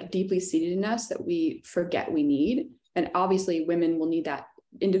 that's like deeply seated in us that we forget we need. And obviously women will need that,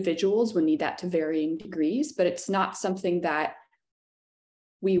 individuals will need that to varying degrees, but it's not something that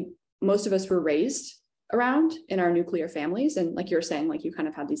most of us were raised around in our nuclear families. And like you're saying, like you kind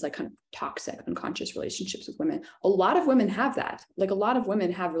of had these like kind of toxic unconscious relationships with women. A lot of women have that. Like a lot of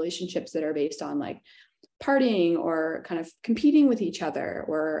women have relationships that are based on like partying or kind of competing with each other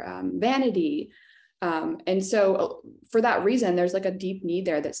or vanity. And so for that reason, there's like a deep need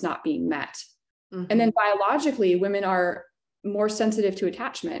there that's not being met. And then biologically, women are more sensitive to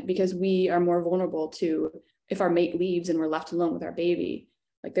attachment because we are more vulnerable to, if our mate leaves and we're left alone with our baby,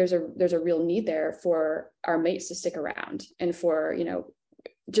 like there's a real need there for our mates to stick around and for,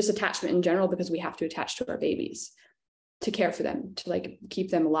 just attachment in general, because we have to attach to our babies to care for them, to like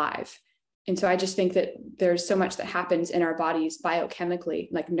keep them alive. And so I just think that there's so much that happens in our bodies biochemically,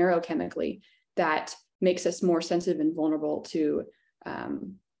 like neurochemically, that makes us more sensitive and vulnerable to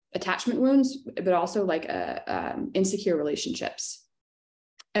attachment wounds, but also like insecure relationships.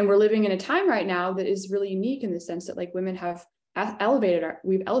 And we're living in a time right now that is really unique in the sense that like women have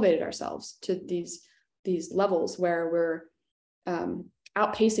we've elevated ourselves to these levels where we're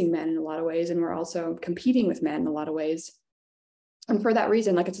outpacing men in a lot of ways, and we're also competing with men in a lot of ways. And for that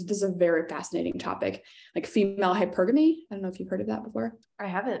reason, like this is a very fascinating topic, like female hypergamy. I don't know if you've heard of that before. I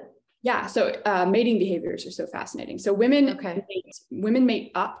haven't. Yeah. So mating behaviors are so fascinating. So women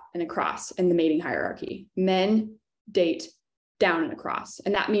mate up and across in the mating hierarchy. Men date down and across.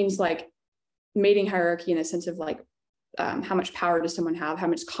 And that means like mating hierarchy in a sense of like how much power does someone have? How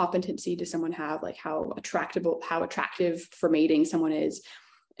much competency does someone have? Like how attractive for mating someone is.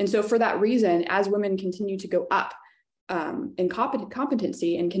 And so for that reason, as women continue to go up in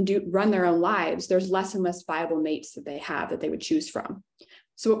competency and can run their own lives, there's less and less viable mates that they have that they would choose from.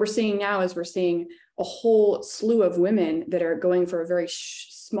 So what we're seeing now is we're seeing a whole slew of women that are going for a very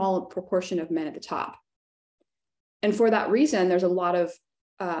small proportion of men at the top. And for that reason, there's a lot of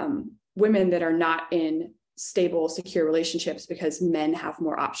women that are not in stable, secure relationships because men have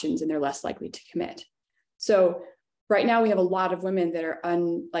more options and they're less likely to commit. So right now we have a lot of women that are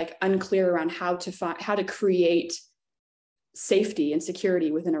unclear around how to create safety and security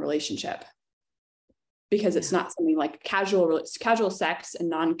within a relationship, because it's not something like casual sex and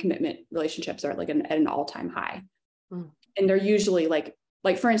non-commitment relationships are like at an all-time high. And they're usually like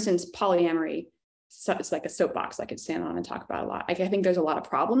for instance, polyamory. So it's like a soapbox I could stand on and talk about a lot. Like I think there's a lot of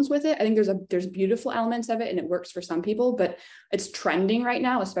problems with it. I think there's beautiful elements of it and it works for some people, but it's trending right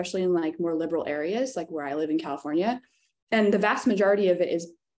now, especially in like more liberal areas, like where I live in California. And the vast majority of it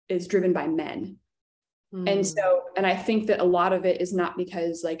is driven by men. And I think that a lot of it is not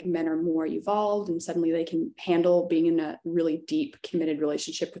because like men are more evolved and suddenly they can handle being in a really deep committed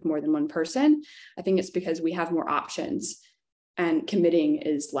relationship with more than one person. I think it's because we have more options and committing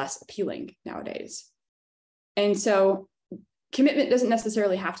is less appealing nowadays. And so commitment doesn't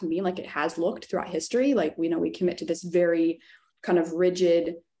necessarily have to mean like it has looked throughout history. Like we commit to this very kind of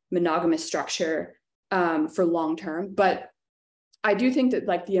rigid monogamous structure for long term. But I do think that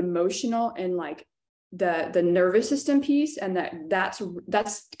like the emotional and like the nervous system piece, and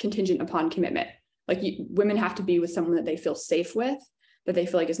that's contingent upon commitment. Like women have to be with someone that they feel safe with, that they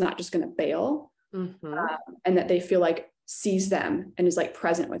feel like is not just going to bail, and that they feel like sees them and is like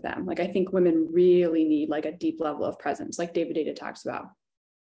present with them. Like I think women really need like a deep level of presence, like David Deida talks about.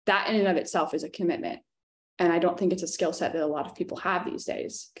 That in and of itself is a commitment. And I don't think it's a skill set that a lot of people have these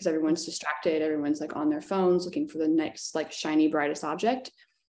days because everyone's distracted. Everyone's like on their phones looking for the next like shiny, brightest object.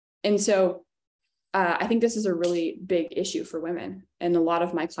 And so I think this is a really big issue for women. And a lot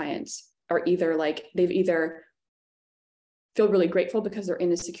of my clients are either like, they've either feel really grateful because they're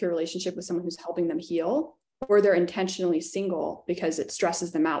in a secure relationship with someone who's helping them heal, or they're intentionally single because it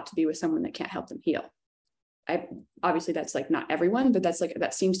stresses them out to be with someone that can't help them heal. Obviously that's like not everyone, but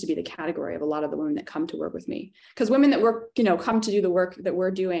that seems to be the category of a lot of the women that come to work with me. Because women that work, come to do the work that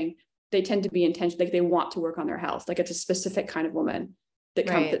we're doing, they tend to be intentional, like they want to work on their health. Like it's a specific kind of woman that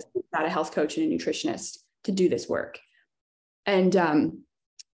comes, that's not a health coach and a nutritionist to do this work. And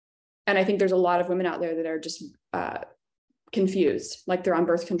I think there's a lot of women out there that are just confused, like they're on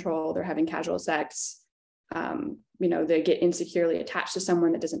birth control, they're having casual sex, they get insecurely attached to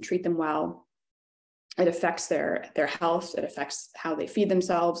someone that doesn't treat them well. It affects their health. It affects how they feed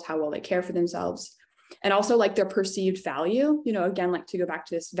themselves, how well they care for themselves, and also like their perceived value. Again, like to go back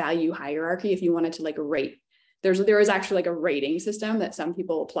to this value hierarchy, if you wanted to like rate, there is actually like a rating system that some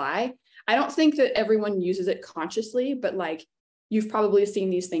people apply. I don't think that everyone uses it consciously, but like you've probably seen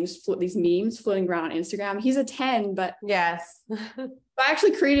these memes floating around on Instagram. He's a 10, but yes. I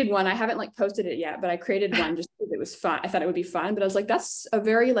actually created one. I haven't like posted it yet, but I created one just because it was fun. I thought it would be fun, but I was like, that's a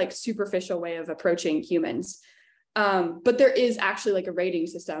very like superficial way of approaching humans. But there is actually like a rating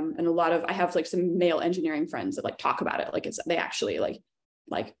system, and I have like some male engineering friends that like talk about it. Like they actually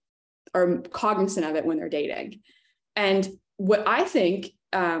like are cognizant of it when they're dating. And what I think,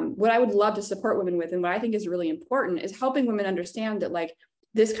 what I would love to support women with, and what I think is really important, is helping women understand that like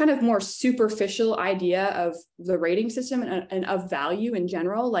this kind of more superficial idea of the rating system and of value in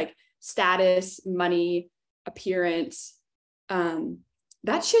general, like status, money, appearance,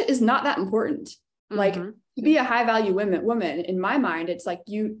 that shit is not that important. Mm-hmm. Like to be a high value woman, in my mind, it's like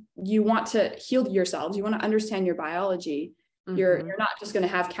you want to heal yourselves. You want to understand your biology. Mm-hmm. You're not just going to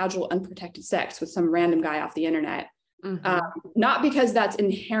have casual, unprotected sex with some random guy off the internet. Mm-hmm. Not because that's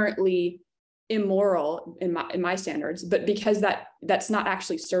inherently immoral in my standards, but because that's not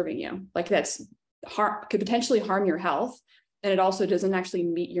actually serving you. Like could potentially harm your health, and it also doesn't actually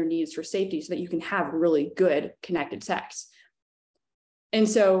meet your needs for safety so that you can have really good connected sex. And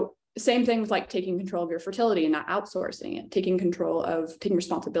so same thing with like taking control of your fertility and not outsourcing it, taking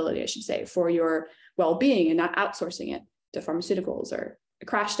responsibility, I should say, for your well-being and not outsourcing it to pharmaceuticals or a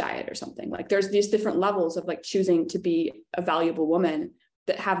crash diet or something. Like there's these different levels of like choosing to be a valuable woman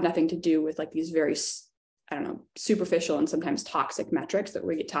that have nothing to do with like these very, superficial and sometimes toxic metrics that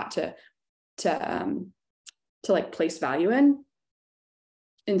we get taught to like place value in.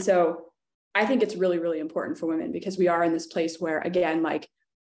 And so I think it's really, really important for women, because we are in this place where, again, like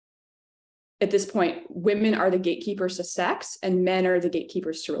at this point, women are the gatekeepers to sex and men are the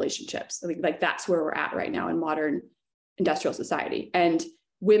gatekeepers to relationships. Like that's where we're at right now in modern industrial society. And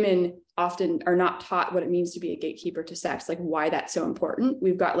women often are not taught what it means to be a gatekeeper to sex, like why that's so important.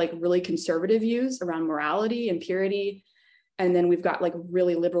 We've got like really conservative views around morality and purity. And then we've got like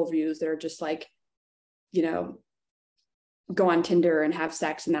really liberal views that are just like, go on Tinder and have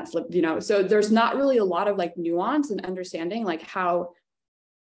sex and that's, so there's not really a lot of like nuance and understanding like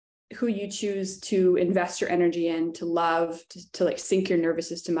who you choose to invest your energy in, to love, to like sync your nervous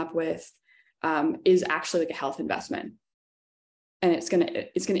system up with, is actually like a health investment. And it's going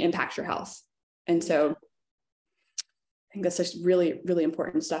to impact your health. And so I think that's just really, really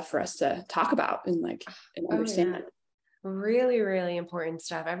important stuff for us to talk about and understand. Yeah. Really, really important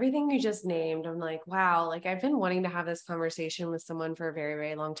stuff. Everything you just named, I'm like, wow, like I've been wanting to have this conversation with someone for a very,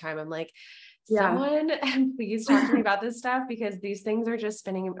 very long time. I'm like, someone please talk to me about this stuff, because these things are just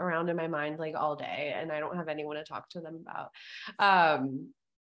spinning around in my mind like all day and I don't have anyone to talk to them about.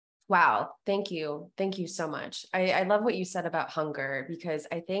 Wow. Thank you. Thank you so much. I love what you said about hunger, because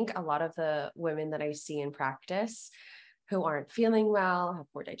I think a lot of the women that I see in practice who aren't feeling well, have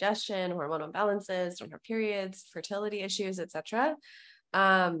poor digestion, hormonal imbalances, don't have periods, fertility issues, etc.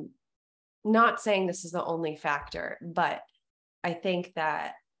 Not saying this is the only factor, but I think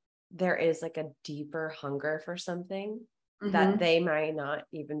that there is like a deeper hunger for something that they might not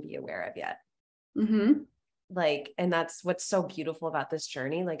even be aware of yet. Mm-hmm. Like, and that's what's so beautiful about this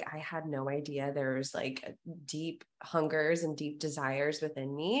journey. Like I had no idea there's like deep hungers and deep desires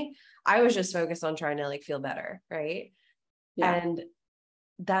within me. I was just focused on trying to like feel better. Right. Yeah. And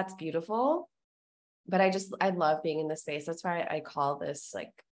that's beautiful. But I love being in this space. That's why I call this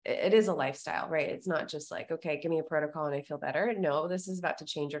like, it is a lifestyle, right? It's not just like, okay, give me a protocol and I feel better. No, this is about to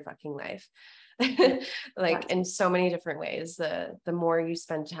change your fucking life. Like in so many different ways. The more you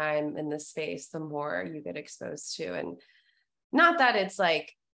spend time in this space, the more you get exposed to. And not that it's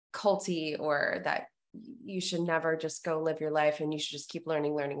like culty or that you should never just go live your life and you should just keep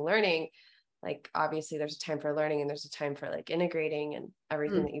learning. Like obviously there's a time for learning and there's a time for like integrating and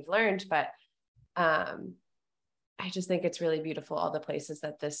everything that you've learned. But I just think it's really beautiful, all the places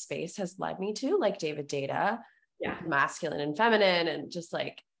that this space has led me to, like David Deida, masculine and feminine, and just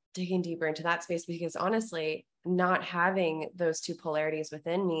like digging deeper into that space, because honestly, not having those two polarities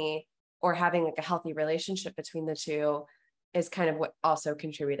within me, or having like a healthy relationship between the two, is kind of what also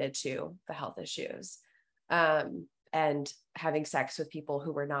contributed to the health issues. And having sex with people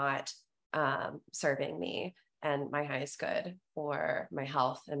who were not serving me and my highest good, or my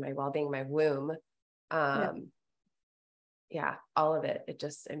health and my well-being, my womb. All of it,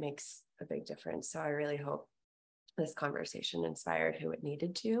 it makes a big difference. So I really hope this conversation inspired who it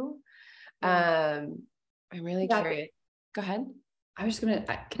needed to. I'm really curious. Go ahead. I was just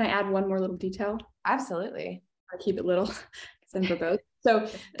can I add one more little detail? Absolutely. I'll keep it little because I'm verbose. So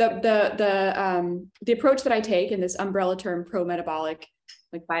the approach that I take in this umbrella term, pro-metabolic,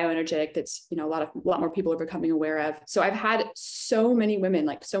 like bioenergetic, that's, a lot more people are becoming aware of. So I've had so many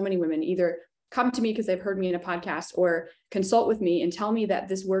women either come to me because they've heard me in a podcast, or consult with me and tell me that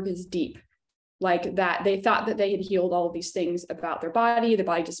this work is deep, like that they thought that they had healed all of these things about their body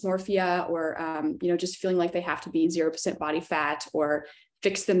dysmorphia, or just feeling like they have to be 0% body fat, or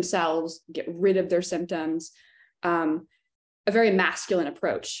fix themselves, get rid of their symptoms. A very masculine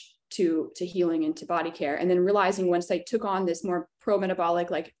approach to healing and to body care. And then realizing, once they took on this more pro-metabolic,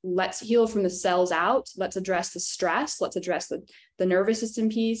 like, let's heal from the cells out, let's address the stress, let's address the nervous system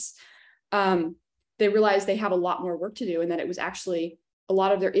piece. They realized they have a lot more work to do, and that it was actually a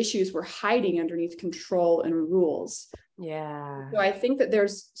lot of their issues were hiding underneath control and rules. Yeah. So I think that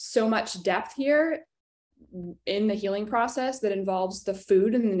there's so much depth here in the healing process that involves the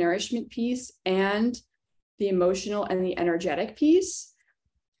food and the nourishment piece, and the emotional and the energetic piece.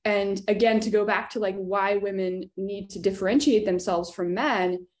 And again, to go back to like why women need to differentiate themselves from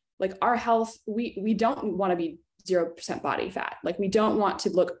men, like our health, we don't want to be 0% body fat. Like, we don't want to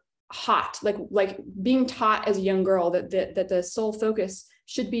look hot, like being taught as a young girl that the sole focus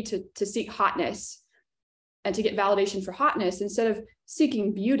should be to seek hotness and to get validation for hotness, instead of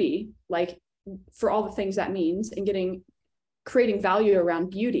seeking beauty, like, for all the things that means, and creating value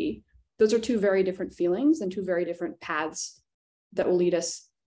around beauty. Those are two very different feelings and two very different paths that will lead us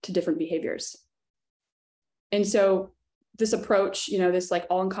to different behaviors. And so this approach, this like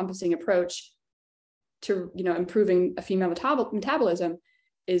all-encompassing approach to, improving a female metabolism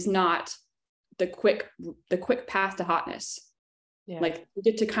is not the quick path to hotness. Yeah. Like, you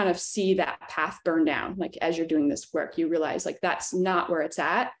get to kind of see that path burn down. Like, as you're doing this work, you realize like that's not where it's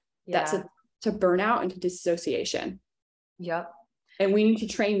at. Yeah. That's to burnout and to dissociation. Yep. And we need to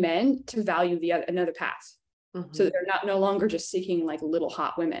train men to value another path. Mm-hmm. So they're no longer just seeking like little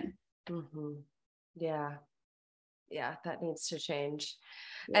hot women. Mm-hmm. Yeah. Yeah. That needs to change.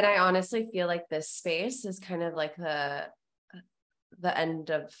 Yeah. And I honestly feel like this space is kind of like the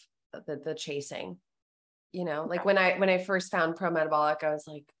end of the chasing, like when I first found pro-metabolic, I was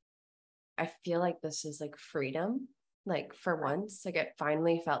like, I feel like this is like freedom. Like, for once, like, it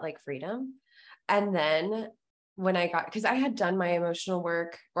finally felt like freedom. And then when because I had done my emotional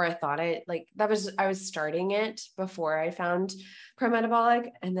work, or I thought I was starting it before I found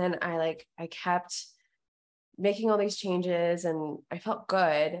pro-metabolic. And then I kept making all these changes and I felt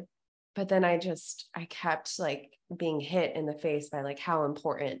good, but then I kept like being hit in the face by like how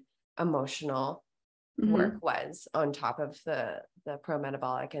important emotional work was on top of the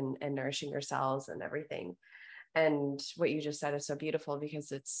pro-metabolic and nourishing your cells and everything. And what you just said is so beautiful,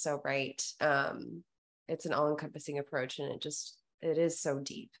 because it's so right. It's an all-encompassing approach, and it is so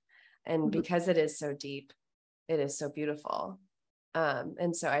deep. And because it is so deep, it is so beautiful.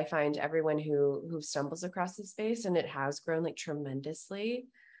 And so I find everyone who stumbles across this space, and it has grown like tremendously.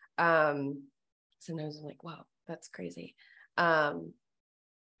 Sometimes I'm like, wow, that's crazy.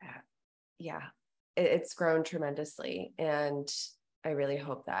 It's grown tremendously. And I really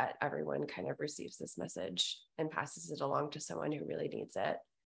hope that everyone kind of receives this message and passes it along to someone who really needs it,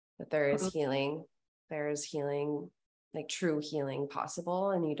 that there is healing, like true healing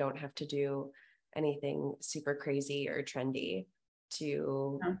possible. And you don't have to do anything super crazy or trendy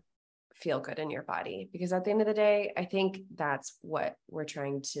to feel good in your body. Because at the end of the day, I think that's what we're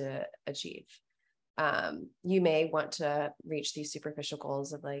trying to achieve. You may want to reach these superficial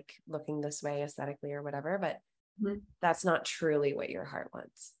goals of like looking this way aesthetically or whatever, but that's not truly what your heart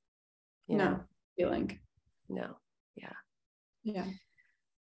wants. Feeling. No. Yeah. Yeah.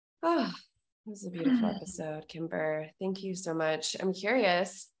 Oh, this is a beautiful episode, Kimber. Thank you so much. I'm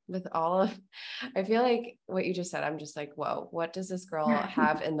curious with I feel like what you just said, I'm just like, whoa, what does this girl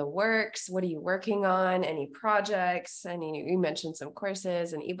have in the works? What are you working on? Any projects? You mentioned some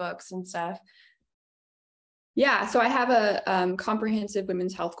courses and ebooks and stuff. Yeah. So I have a comprehensive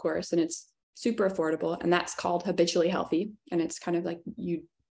women's health course, and it's super affordable, and that's called Habitually Healthy. And it's kind of like you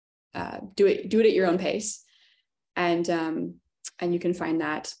do it at your own pace. And you can find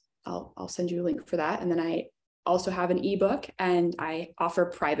that. I'll send you a link for that. And then I also have an ebook, and I offer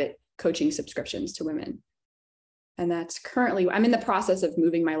private coaching subscriptions to women. And that's currently, I'm in the process of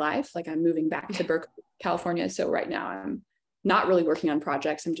moving my life. Like I'm moving back to Berkeley, California. So right now I'm not really working on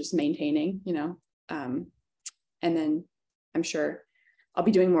projects. I'm just maintaining, and then I'm sure I'll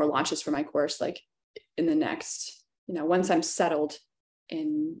be doing more launches for my course, like in the next, once I'm settled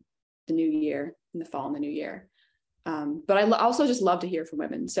in the new year, in the fall and the new year. But I also just love to hear from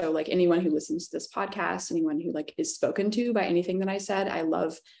women. So like anyone who listens to this podcast, anyone who like is spoken to by anything that I said, I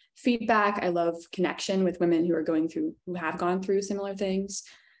love feedback. I love connection with women who have gone through similar things.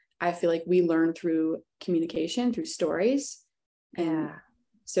 I feel like we learn through communication, through stories. And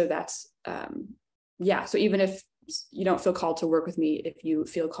so that's, so even if you don't feel called to work with me, if you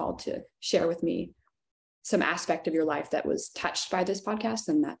feel called to share with me some aspect of your life that was touched by this podcast,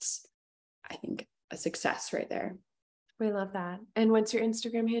 then that's, I think, a success right there. We love that. And what's your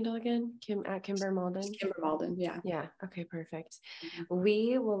Instagram handle again? Kimber Malden? Kimber Malden, yeah. Yeah. Okay, perfect.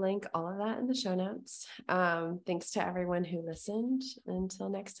 We will link all of that in the show notes. Thanks to everyone who listened. Until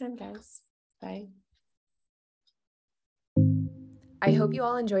next time, guys. Bye. I hope you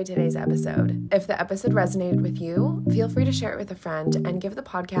all enjoyed today's episode. If the episode resonated with you, feel free to share it with a friend and give the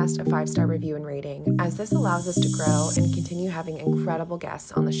podcast a 5-star review and rating, as this allows us to grow and continue having incredible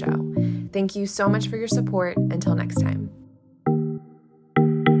guests on the show. Thank you so much for your support. Until next time.